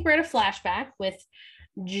then I think we're at a flashback with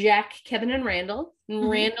Jack, Kevin, and Randall.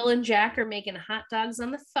 Randall and Jack are making hot dogs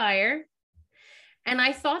on the fire. And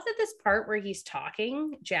I thought that this part where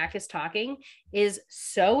Jack is talking, is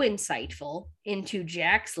so insightful into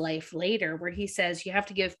Jack's life later, where he says you have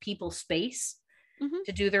to give people space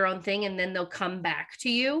to do their own thing and then they'll come back to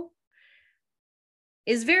you,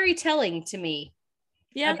 is very telling to me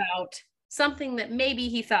about something that maybe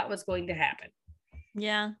he thought was going to happen.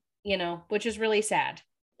 Yeah. You know, which is really sad.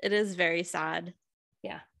 It is very sad.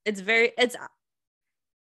 Yeah.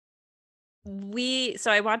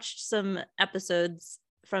 So I watched some episodes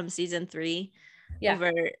from season 3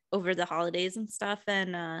 over the holidays and stuff.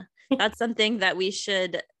 And that's something that we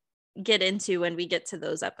should get into when we get to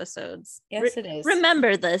those episodes. Yes, it is.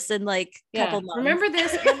 Remember this in like a couple months. Remember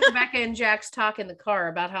this and Rebecca and Jack's talk in the car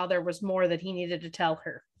about how there was more that he needed to tell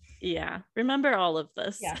her. Yeah. Remember all of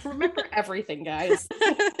this. Yeah. Remember everything, guys.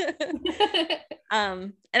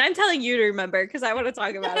 And I'm telling you to remember because I want to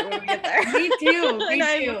talk about it when we get there. Me too. And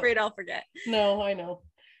I'm afraid I'll forget. No, I know.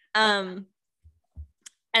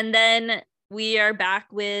 And then we are back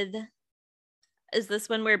with, is this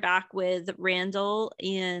when we're back with Randall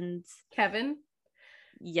and Kevin?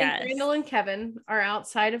 Yes. Randall and Kevin are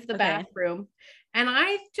outside of the bathroom. And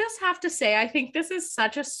I just have to say, I think this is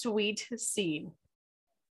such a sweet scene.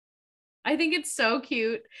 I think it's so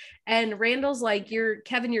cute. And Randall's like,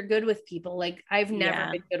 Kevin, you're good with people. Like, I've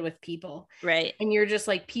never been good with people. Right. And you're just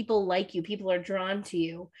like, people like you. People are drawn to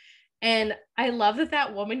you. And I love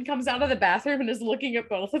that woman comes out of the bathroom and is looking at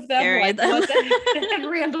both of them. Like, what the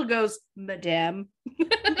and Randall goes, Madame.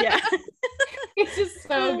 Yeah. It's just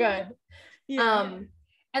so good. Yeah.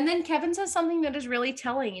 And then Kevin says something that is really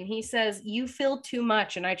telling. And he says, you feel too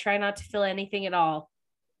much. And I try not to feel anything at all.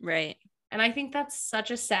 Right. And I think that's such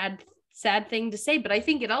a sad thing to say. But I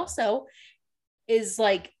think it also is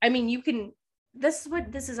like, I mean, this is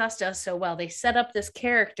what This Is Us does so well. They set up this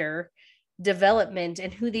character development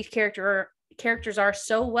and who these characters are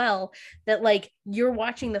so well that like you're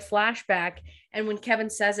watching the flashback, and when Kevin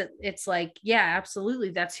says it, it's like, yeah, absolutely,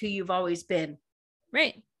 that's who you've always been.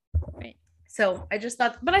 Right. So I just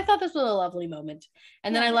thought this was a lovely moment.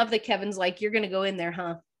 And then I love that Kevin's like, you're gonna go in there,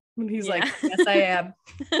 huh? And he's like, yes, I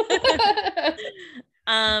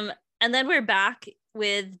am. And then we're back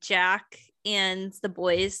with Jack and the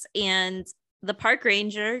boys, and the park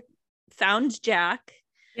ranger found Jack.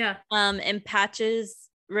 Yeah. And patches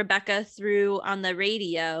Rebecca through on the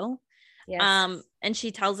radio. Yes. And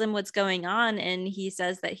she tells him what's going on, and he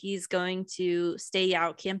says that he's going to stay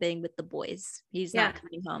out camping with the boys. He's not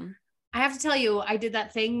coming home. I have to tell you, I did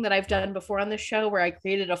that thing that I've done before on the show where I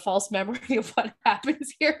created a false memory of what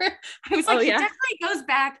happens here. I was like, he definitely goes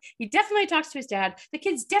back. He definitely talks to his dad. The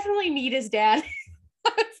kids definitely meet his dad.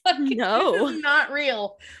 I was like, no, this is not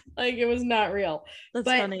real. Like, it was not real. That's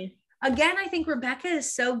funny. Again, I think Rebecca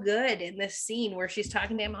is so good in this scene where she's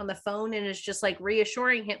talking to him on the phone and is just like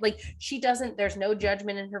reassuring him. Like, there's no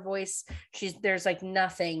judgment in her voice. There's like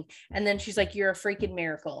nothing. And then she's like, you're a freaking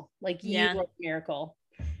miracle. Like, you are a miracle.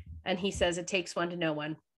 And he says, it takes one to know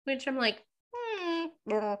one, which I'm like,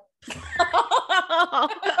 You're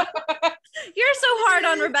so hard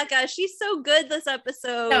on Rebecca. She's so good this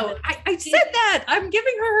episode. No, I said that. I'm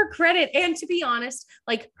giving her credit. And to be honest,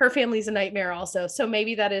 like, her family's a nightmare also. So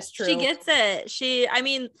maybe that is true. She gets it. I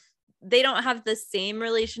mean, they don't have the same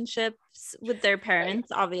relationships with their parents,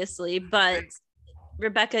 obviously, but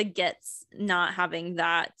Rebecca gets not having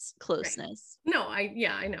that closeness. Right. No,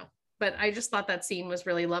 I know. But I just thought that scene was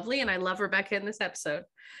really lovely. And I love Rebecca in this episode.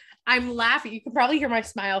 I'm laughing. You can probably hear my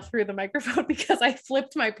smile through the microphone because I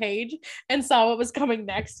flipped my page and saw what was coming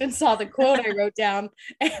next and saw the quote I wrote down.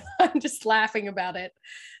 And I'm just laughing about it.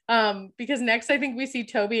 Because next I think we see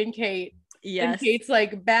Toby and Kate. Yes. And Kate's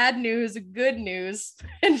like, bad news, good news.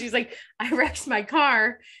 And she's like, I wrecked my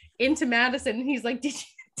car into Madison. And he's like,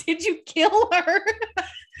 did you kill her?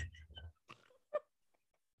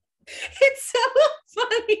 It's so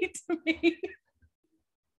funny to me.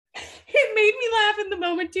 It made me laugh in the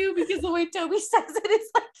moment too, because the way Toby says it is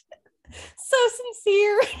like so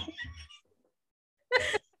sincere.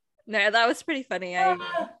 No, that was pretty funny. And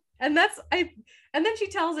then she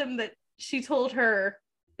tells him that she told her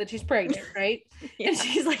that she's pregnant, right? Yeah. And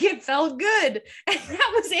she's like, it felt good. And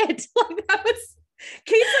that was it. Like, that was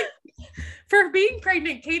Kate's like, for being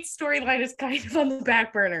pregnant, Kate's storyline is kind of on the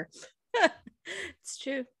back burner. It's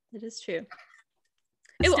true. It is true.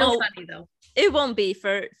 It's still funny though. It won't be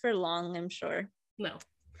for long, I'm sure. No.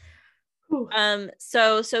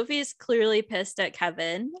 So Sophie's clearly pissed at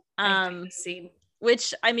Kevin.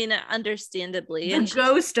 Which, I mean, understandably. The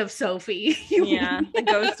ghost of Sophie. The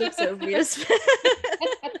ghost of Sophie is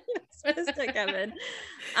Mr. Kevin.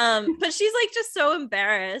 But she's like just so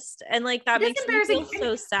embarrassed, and like that makes me feel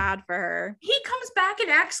so sad for her. He comes back and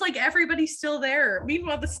acts like everybody's still there.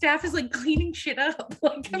 Meanwhile, the staff is like cleaning shit up.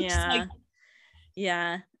 Like, I'm just like,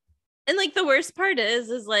 yeah. And like the worst part is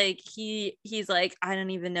like he's like, I don't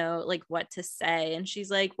even know like what to say. And she's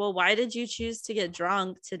like, well, why did you choose to get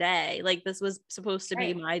drunk today? Like this was supposed to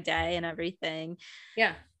be my day and everything.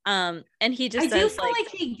 Yeah. And he just I do feel like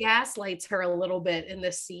he gaslights her a little bit in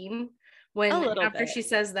this scene when after she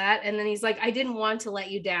says that, and then he's like, I didn't want to let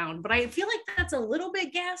you down. But I feel like that's a little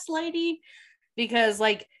bit gaslighty because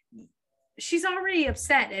like she's already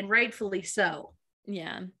upset, and rightfully so.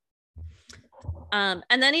 Yeah. And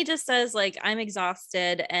then he just says like, I'm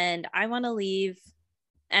exhausted and I want to leave.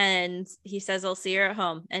 And he says, I'll see you at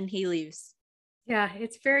home. And he leaves. Yeah,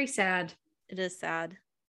 it's very sad. It is sad.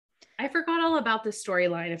 I forgot all about this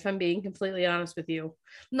storyline, if I'm being completely honest with you.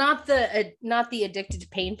 Not the addicted to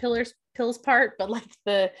pain pills part, but like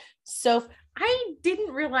I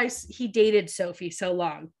didn't realize he dated Sophie so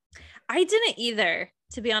long. I didn't either,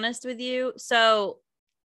 to be honest with you. So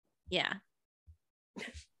yeah.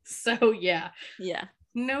 Yeah.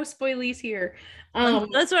 No spoilies here.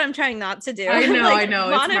 That's what I'm trying not to do. I know, like, I know.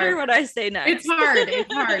 Monitor what I say next.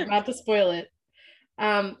 It's hard not to spoil it.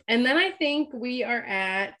 And then I think we are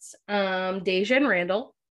at Deja and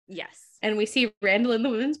Randall. Yes. And we see Randall in the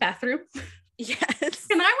women's bathroom. Yes.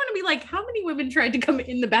 And I want to be like, how many women tried to come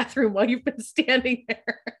in the bathroom while you've been standing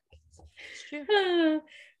there? It's true.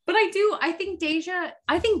 But I think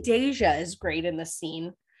Deja is great in this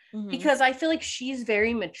scene because I feel like she's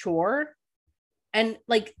very mature. And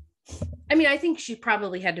like, I mean, I think she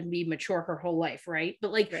probably had to be mature her whole life, right?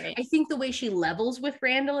 But like, I think the way she levels with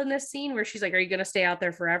Randall in this scene where she's like, are you going to stay out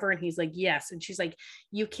there forever? And he's like, yes. And she's like,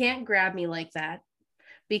 you can't grab me like that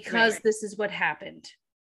because this is what happened.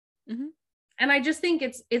 Mm-hmm. And I just think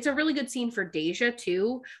it's a really good scene for Deja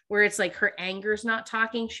too, where it's like her anger's not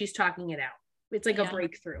talking, she's talking it out. It's like a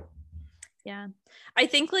breakthrough. Yeah. I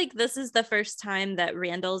think like this is the first time that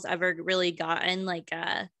Randall's ever really gotten like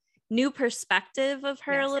a new perspective of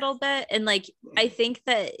her a little bit. And like, I think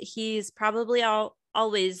that he's probably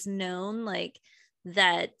always known like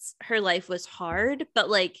that her life was hard, but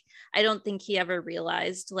like, I don't think he ever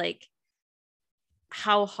realized like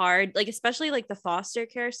how hard, like, especially like the foster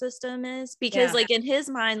care system is, because like in his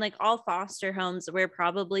mind, like all foster homes were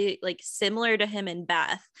probably like similar to him and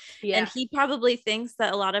Beth. And he probably thinks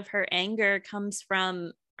that a lot of her anger comes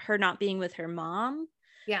from her not being with her mom.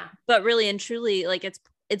 Yeah. But really and truly, like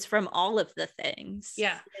it's from all of the things.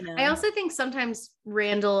 Yeah. You know? I also think sometimes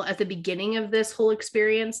Randall at the beginning of this whole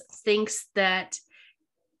experience thinks that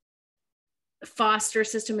foster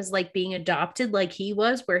system is like being adopted like he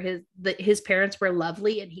was, where his parents were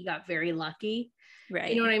lovely and he got very lucky.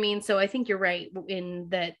 Right. You know what I mean? So I think you're right in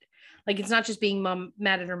that, like, it's not just being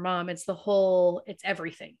mad at her mom, it's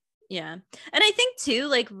everything. Yeah. And I think too,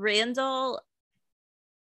 like Randall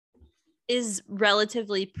is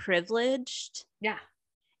relatively privileged. Yeah.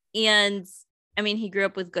 And I mean, he grew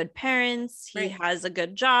up with good parents. He has a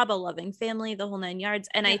good job, a loving family, the whole 9 yards.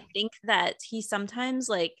 And I think that he sometimes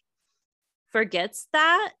like forgets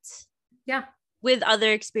that. Yeah. With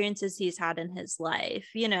other experiences he's had in his life,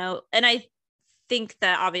 you know? And I think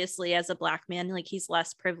that obviously as a Black man, like he's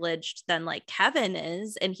less privileged than like Kevin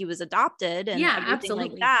is, and he was adopted and everything absolutely.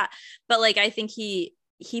 Like that. But like, I think he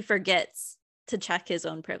forgets to check his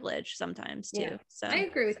own privilege sometimes too. Yeah. So I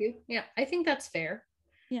agree with you. Yeah. I think that's fair.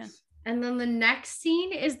 Yeah. And then the next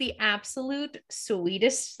scene is the absolute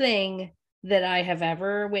sweetest thing that I have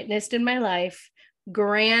ever witnessed in my life.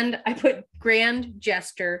 I put grand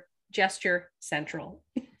gesture central.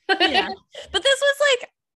 Yeah. But this was like,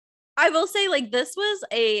 I will say like this was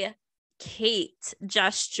a Kate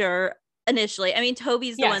gesture initially. I mean,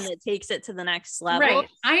 Toby's the one that takes it to the next level. Right.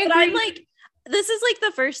 I agree. But I'm like, this is like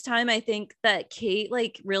the first time I think that Kate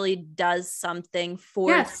like really does something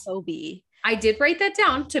for Toby. I did write that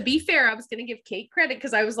down. To be fair, I was going to give Kate credit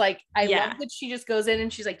because I was like, I love that she just goes in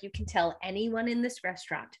and she's like, you can tell anyone in this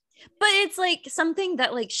restaurant. But it's like something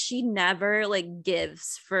that like she never like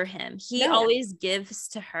gives for him. He always gives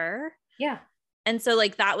to her. Yeah. And so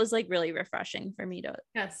like that was like really refreshing for me to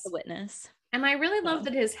witness. And I really love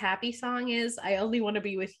that his happy song is I Only Want to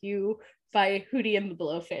Be With You by Hootie and the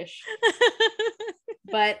Blowfish.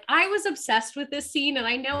 But I was obsessed with this scene, and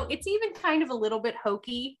I know it's even kind of a little bit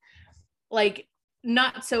hokey, like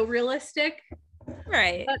not so realistic.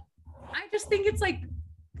 Right. But I just think it's like,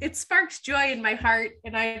 it sparks joy in my heart,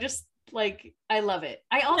 and I just like, I love it.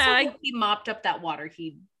 I also hope he mopped up that water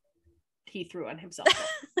he threw on himself.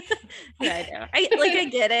 Yeah, I know. I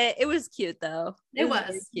get it. It was cute though. It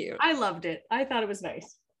was cute. I loved it. I thought it was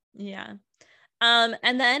nice. Yeah.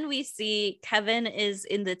 And then we see Kevin is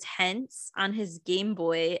in the tent on his Game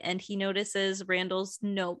Boy and he notices Randall's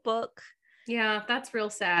notebook. Yeah, that's real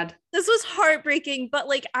sad. This was heartbreaking, but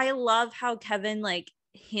like I love how Kevin like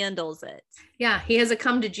handles it. Yeah, he has a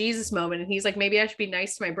come to Jesus moment and he's like, maybe I should be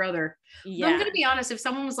nice to my brother. Yeah. But I'm gonna be honest, if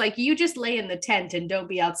someone was like, you just lay in the tent and don't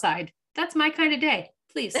be outside, that's my kind of day.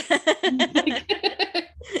 Please.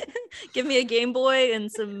 Give me a Game Boy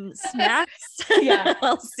and some snacks. Yeah.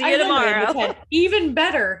 I'll see you tomorrow. Even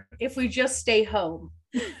better if we just stay home.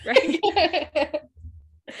 Right.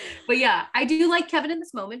 But yeah, I do like Kevin in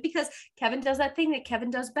this moment because Kevin does that thing that Kevin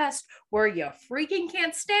does best where you freaking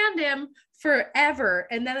can't stand him forever.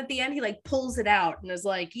 And then at the end, he like pulls it out and is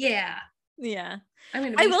like, yeah. Yeah.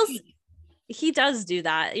 I will. He does do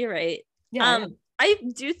that. You're right. Yeah. I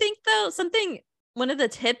do think though, one of the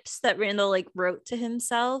tips that Randall like wrote to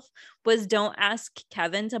himself was don't ask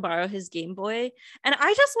Kevin to borrow his Game Boy. And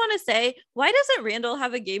I just want to say, why doesn't Randall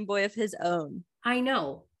have a Game Boy of his own? I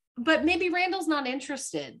know, but maybe Randall's not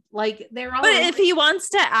interested. Like they're all. But if he wants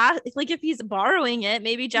to ask, like if he's borrowing it,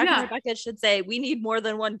 maybe Jack and Rebecca should say, we need more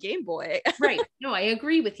than one Game Boy. Right. No, I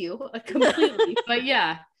agree with you completely. But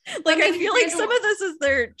yeah. Like I feel like some of this is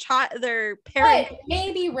their parent. But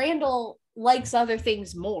maybe Randall likes other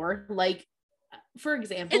things more. Like, for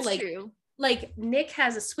example, it's true. Like Nick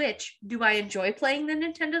has a Switch. Do I enjoy playing the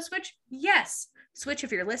Nintendo Switch? Yes. Switch,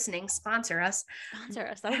 if you're listening, sponsor us.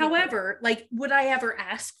 However, like, would I ever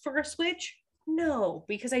ask for a Switch? No,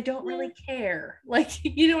 because I don't really care. Like,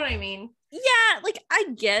 you know what I mean? Yeah, like I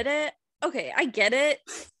get it. Okay, I get it.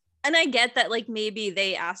 And I get that like maybe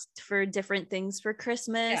they asked for different things for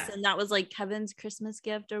Christmas and that was like Kevin's Christmas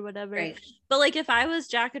gift or whatever. Right. But like if I was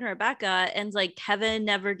Jack and Rebecca and like Kevin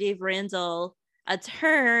never gave Randall a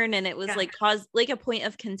turn and it was like caused like a point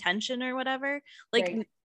of contention or whatever, like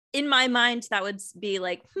in my mind that would be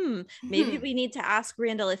like maybe we need to ask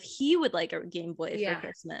Randall if he would like a Game Boy for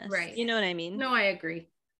Christmas. Right. You know what I mean? No, I agree.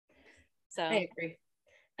 So I agree.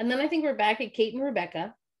 And then I think we're back at Kate and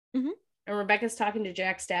Rebecca. And Rebecca's talking to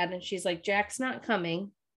Jack's dad and she's like, Jack's not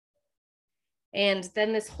coming. And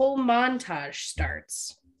then this whole montage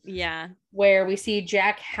starts. Yeah. Where we see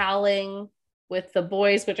Jack howling with the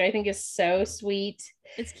boys, which I think is so sweet.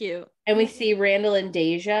 It's cute. And we see Randall and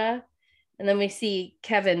Deja. And then we see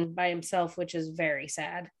Kevin by himself, which is very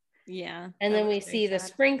sad. Yeah. And then we see the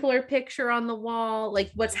sprinkler picture on the wall,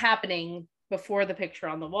 like what's happening before the picture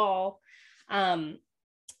on the wall. And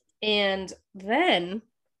then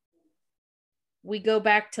we go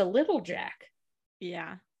back to little Jack.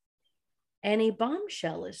 Yeah. And a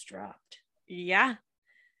bombshell is dropped. Yeah.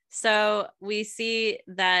 So we see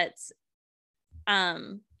that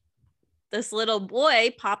this little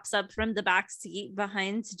boy pops up from the back seat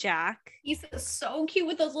behind Jack. He's so cute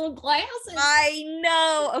with those little glasses. I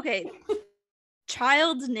know. Okay.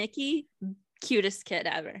 Child Nikki, cutest kid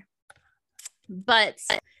ever. But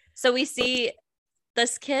so we see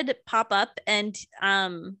this kid pop up and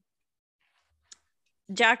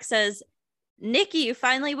Jack says, Nikki, you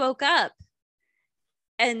finally woke up.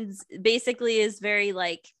 And basically is very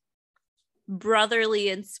like brotherly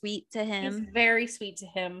and sweet to him. He's very sweet to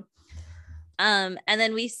him. And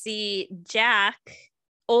then we see Jack,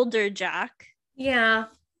 older Jack. Yeah.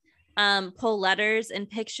 Pull letters and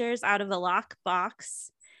pictures out of a lockbox.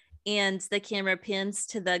 And the camera pans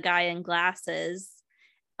to the guy in glasses.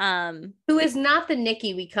 Who is not the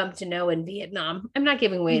Nikki we come to know in Vietnam. I'm not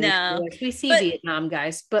giving away any spoilers. We see Vietnam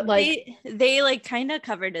guys, but like they like kind of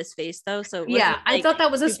covered his face though. So yeah, like, I thought that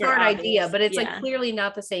was a smart obvious. idea, but it's like clearly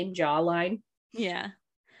not the same jawline. Yeah.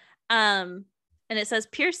 And it says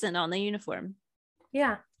Pearson on the uniform.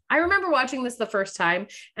 Yeah. I remember watching this the first time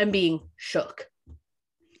and being shook.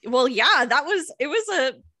 Well, yeah, it was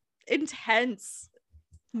a intense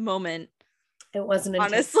moment. It wasn't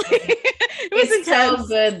honestly. It was intense. So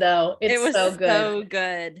good though. It was so good. So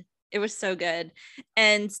good. It was so good.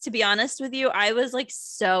 And to be honest with you, I was like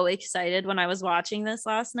so excited when I was watching this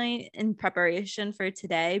last night in preparation for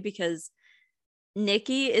today because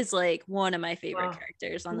Nikki is like one of my favorite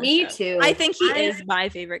characters on the show. Me too. I think he is my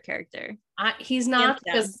favorite character. He's not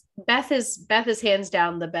because Beth is hands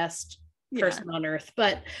down the best person on earth,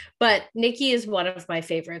 but Nikki is one of my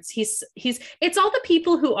favorites. He's it's all the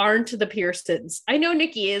people who aren't the Pearsons. I know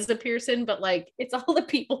Nikki is a Pearson, but like it's all the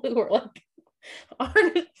people who are like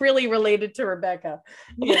aren't really related to Rebecca.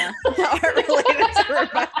 Yeah. Aren't related to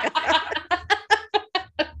Rebecca.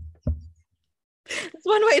 That's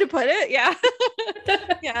one way to put it. Yeah.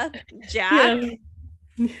 Yeah. Jack.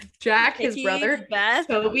 Yeah. Jack, Nikki, his brother, Beth,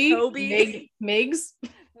 Toby. Migs.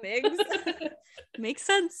 Makes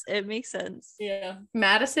sense. It makes sense. Yeah.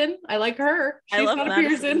 Madison, I like her. I love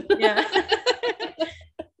Madison. Yeah.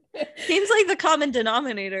 Seems like the common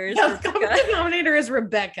denominator is the common denominator is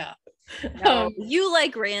Rebecca. No, you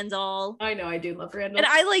like Randall. I know I do love Randall. And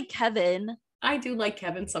I like Kevin. I do like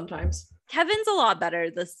Kevin sometimes. Kevin's a lot better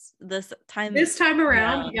this time. This time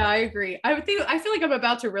around, yeah, I agree. I feel like I'm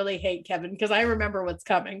about to really hate Kevin because I remember what's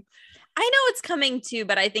coming. I know it's coming too,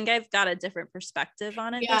 but I think I've got a different perspective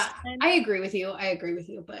on it. Yeah, I agree with you.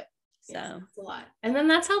 But yeah, it's a lot. And then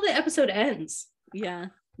that's how the episode ends. Yeah.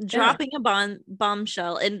 Dropping a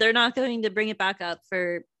bombshell, and they're not going to bring it back up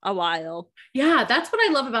for a while. Yeah, that's what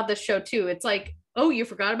I love about this show too. It's like, oh, you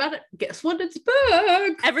forgot about it? Guess what? It's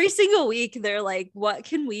back. Every single week, they're like, what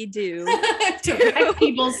can we do to wreck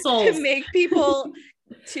people's souls? To make people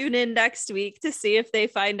tune in next week to see if they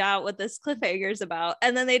find out what this cliffhanger is about.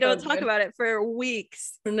 And then they don't talk about it for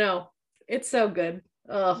weeks. No, it's so good.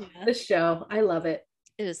 Oh, this show. I love it.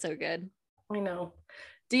 It is so good. I know.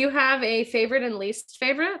 Do you have a favorite and least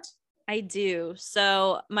favorite? I do.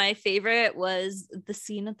 So my favorite was the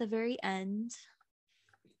scene at the very end.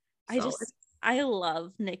 I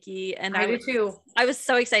love Nikki, and I do too. I was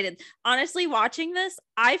so excited. Honestly, watching this,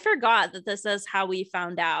 I forgot that this is how we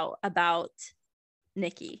found out about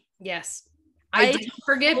Nikki. Yes. I didn't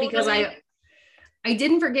forget because I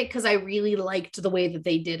didn't forget because I really liked the way that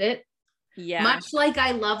they did it. Yeah. Much like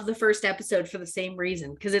I love the first episode for the same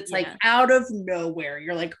reason, because it's like out of nowhere.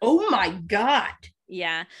 You're like, oh my God.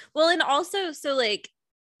 Yeah. Well, and also, so like,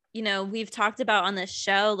 we've talked about on this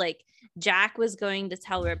show, like Jack was going to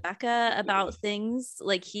tell Rebecca about things.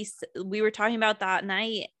 Like we were talking about that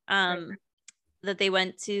night that they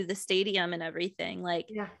went to the stadium and everything. Like,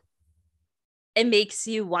 it makes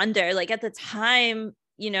you wonder, like at the time,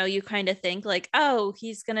 you kind of think like, oh,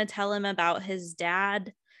 he's going to tell him about his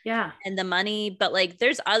dad. Yeah. And the money, but like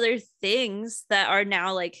there's other things that are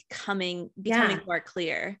now like becoming more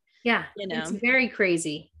clear. Yeah. It's very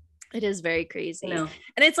crazy. It is very crazy. And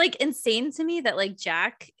it's like insane to me that like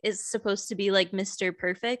Jack is supposed to be like Mr.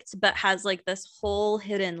 Perfect, but has like this whole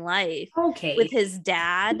hidden life with his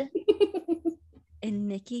dad and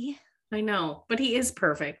Nikki. I know, but he is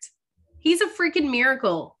perfect. He's a freaking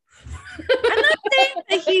miracle. I'm not saying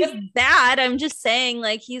that he's bad. I'm just saying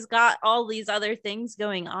like he's got all these other things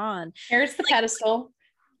going on. Here's the pedestal.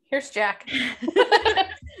 Here's Jack.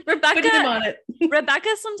 Rebecca, putting him on it. Rebecca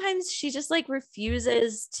sometimes she just like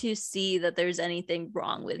refuses to see that there's anything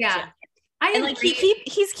wrong with Jack. And like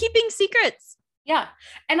he's keeping secrets. Yeah.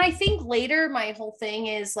 And I think later my whole thing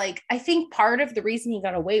is like, I think part of the reason he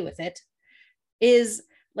got away with it is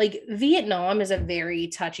like Vietnam is a very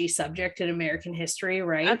touchy subject in American history,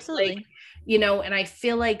 right? Absolutely. Like, and I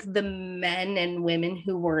feel like the men and women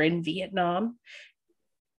who were in Vietnam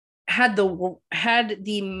had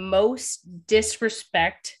the most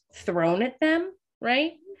disrespect thrown at them,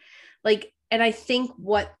 right? Like, and I think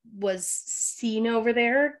what was seen over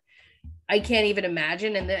there, I can't even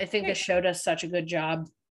imagine. And I think the show does such a good job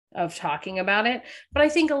of talking about it. But I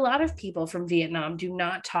think a lot of people from Vietnam do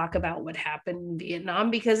not talk about what happened in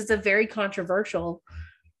Vietnam because it's a very controversial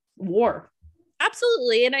war.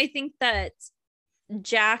 Absolutely. And I think that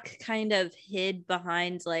Jack kind of hid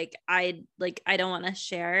behind I don't want to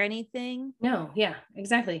share anything. No, yeah,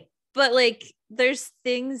 exactly. But like there's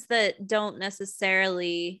things that don't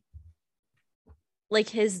necessarily, like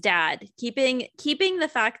his dad, keeping the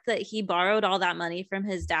fact that he borrowed all that money from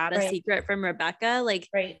his dad a secret from Rebecca, like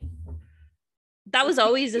that was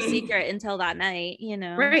always a secret until that night,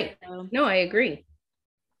 Right. So, no, I agree.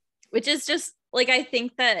 Which is just like, I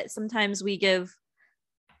think that sometimes we give,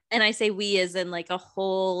 and I say we as in like a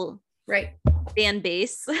whole fan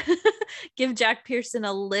base, give Jack Pearson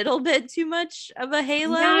a little bit too much of a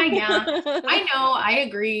halo. Yeah. I know. I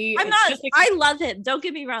agree. I love him. Don't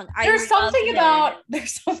get me wrong. There's something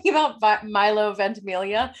about Milo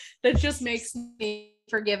Ventimiglia that just makes me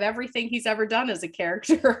forgive everything he's ever done as a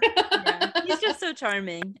character. Yeah, he's just so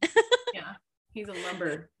charming. Yeah. He's a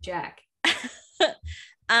lumberjack.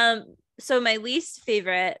 So my least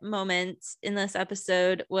favorite moment in this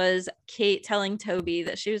episode was Kate telling Toby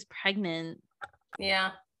that she was pregnant.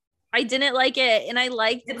 Yeah. I didn't like it. And I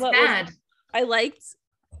liked I liked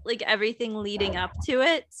like everything leading up to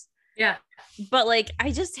it. Yeah. But like,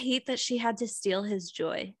 I just hate that she had to steal his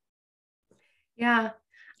joy. Yeah.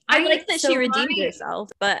 I like that she redeemed herself,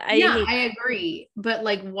 but I agree. But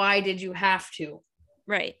like, why did you have to?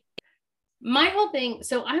 Right. My whole thing,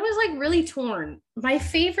 so I was like really torn. My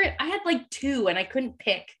favorite, I had like two and I couldn't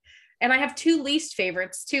pick. And I have two least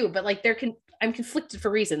favorites too, but like I'm conflicted for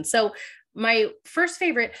reasons. So my first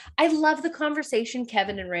favorite, I love the conversation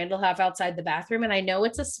Kevin and Randall have outside the bathroom. And I know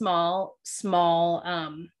it's a small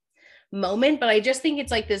moment, but I just think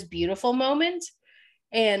it's like this beautiful moment.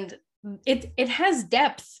 And it has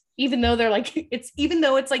depth, even though they're like, even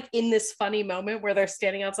though it's like in this funny moment where they're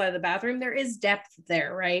standing outside the bathroom, there is depth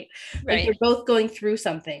there, right? Like they're both going through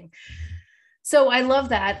something. So I love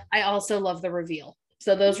that. I also love the reveal.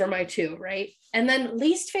 So those were my two, right? And then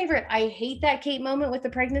least favorite, I hate that Kate moment with the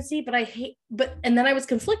pregnancy, and then I was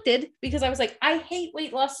conflicted because I was like, I hate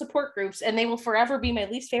weight loss support groups and they will forever be my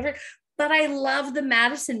least favorite, but I love the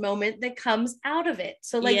Madison moment that comes out of it.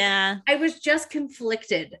 So like, yeah. I was just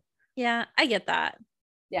conflicted. Yeah, I get that.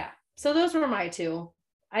 Yeah. So those were my two.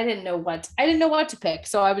 I didn't know what to pick.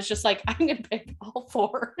 So I was just like, I'm going to pick all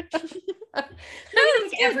four.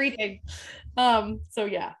 Everything. So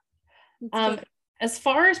yeah. As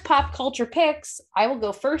far as pop culture picks, I will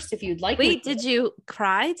go first if you'd like. Wait, did you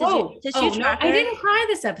cry? Did you no, I didn't cry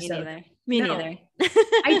this episode. Me neither.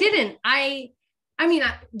 I didn't. I mean,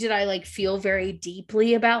 did I like feel very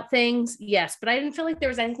deeply about things? Yes, but I didn't feel like there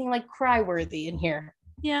was anything like cry worthy in here.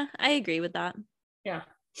 Yeah, I agree with that. Yeah.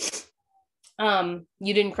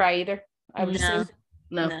 You didn't cry either? I would assume.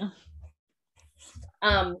 No.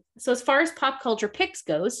 So as far as pop culture picks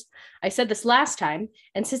goes, I said this last time,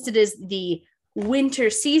 and since it is the winter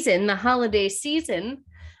season, the holiday season,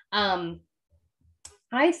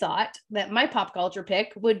 I thought that my pop culture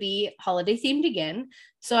pick would be holiday themed again.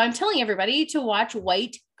 So I'm telling everybody to watch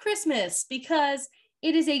White Christmas because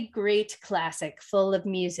it is a great classic full of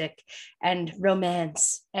music and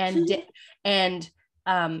romance and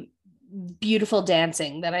beautiful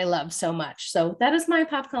dancing that I love so much. So that is my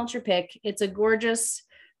pop culture pick. It's a gorgeous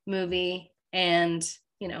movie, and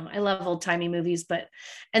you know, I love old timey movies,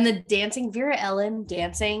 and the dancing, Vera Ellen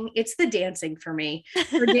dancing, it's the dancing for me.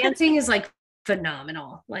 Her dancing is like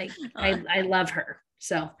phenomenal. Like I love her.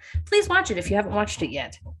 So please watch it if you haven't watched it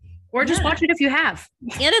yet, or just watch it if you have.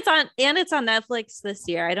 And it's on Netflix this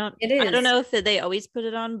year. I don't know if they always put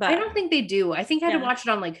it on, but I don't think they do. I think I had to watch it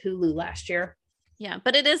on like Hulu last year. Yeah,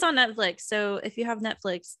 but it is on Netflix. So if you have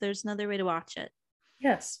Netflix, there's another way to watch it.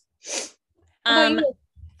 Yes.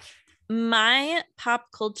 My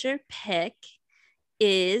pop culture pick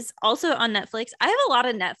is also on Netflix. I have a lot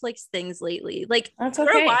of Netflix things lately. Like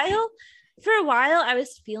for a while, I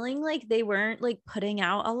was feeling like they weren't like putting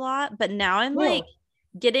out a lot, but now I'm like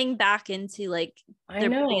getting back into like they're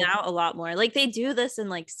putting out a lot more. Like they do this in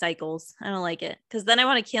like cycles. I don't like it because then I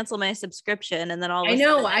want to cancel my subscription, and then all I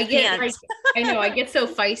get so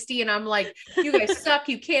feisty, and I'm like, you guys suck.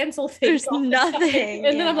 You cancel things. There's nothing,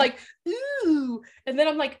 and then I'm like, ooh, and then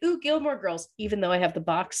I'm like, ooh, Gilmore Girls. Even though I have the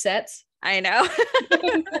box sets, I know.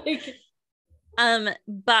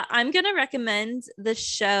 But I'm gonna recommend the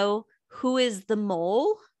show Who is the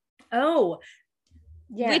Mole? Oh.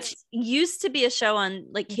 Yes. Which used to be a show on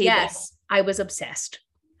like cable. Yes, I was obsessed.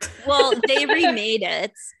 Well, they remade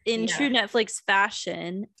it in true Netflix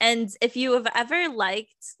fashion. And if you have ever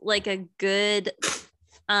liked like a good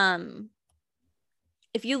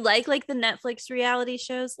if you like the Netflix reality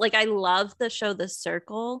shows, like I love the show The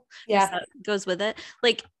Circle. Yeah, that goes with it.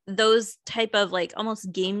 Like those type of like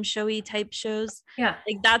almost game showy type shows. Yeah,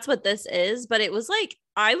 like that's what this is. But it was like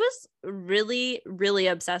I was really, really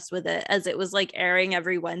obsessed with it as it was like airing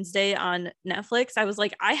every Wednesday on Netflix. I was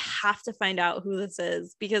like, I have to find out who this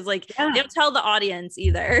is because like they don't tell the audience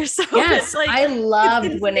either. So yes, like, I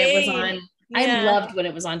loved when it was on. I loved when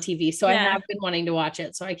it was on TV. So I have been wanting to watch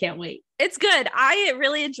it. So I can't wait. It's good. I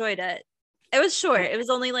really enjoyed it. It was short. It was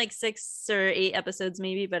only like 6 or 8 episodes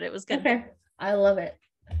maybe, but it was good. Okay. I love it.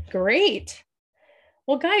 Great.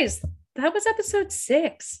 Well, guys, that was episode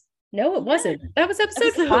 6. No, it wasn't. That was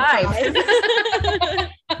episode 5.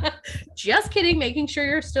 Just kidding. Making sure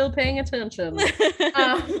you're still paying attention.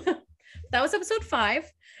 That was episode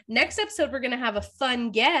 5. Next episode, we're going to have a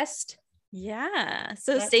fun guest. Yeah.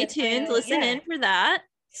 So stay tuned. Listen in for that.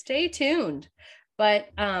 Stay tuned. But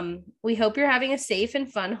we hope you're having a safe and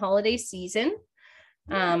fun holiday season.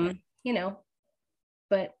 You know,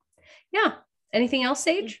 but yeah. Anything else,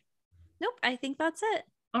 Sage? Nope. I think that's it.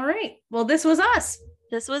 All right. Well, this was us.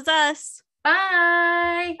 This was us.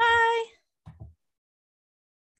 Bye. Bye.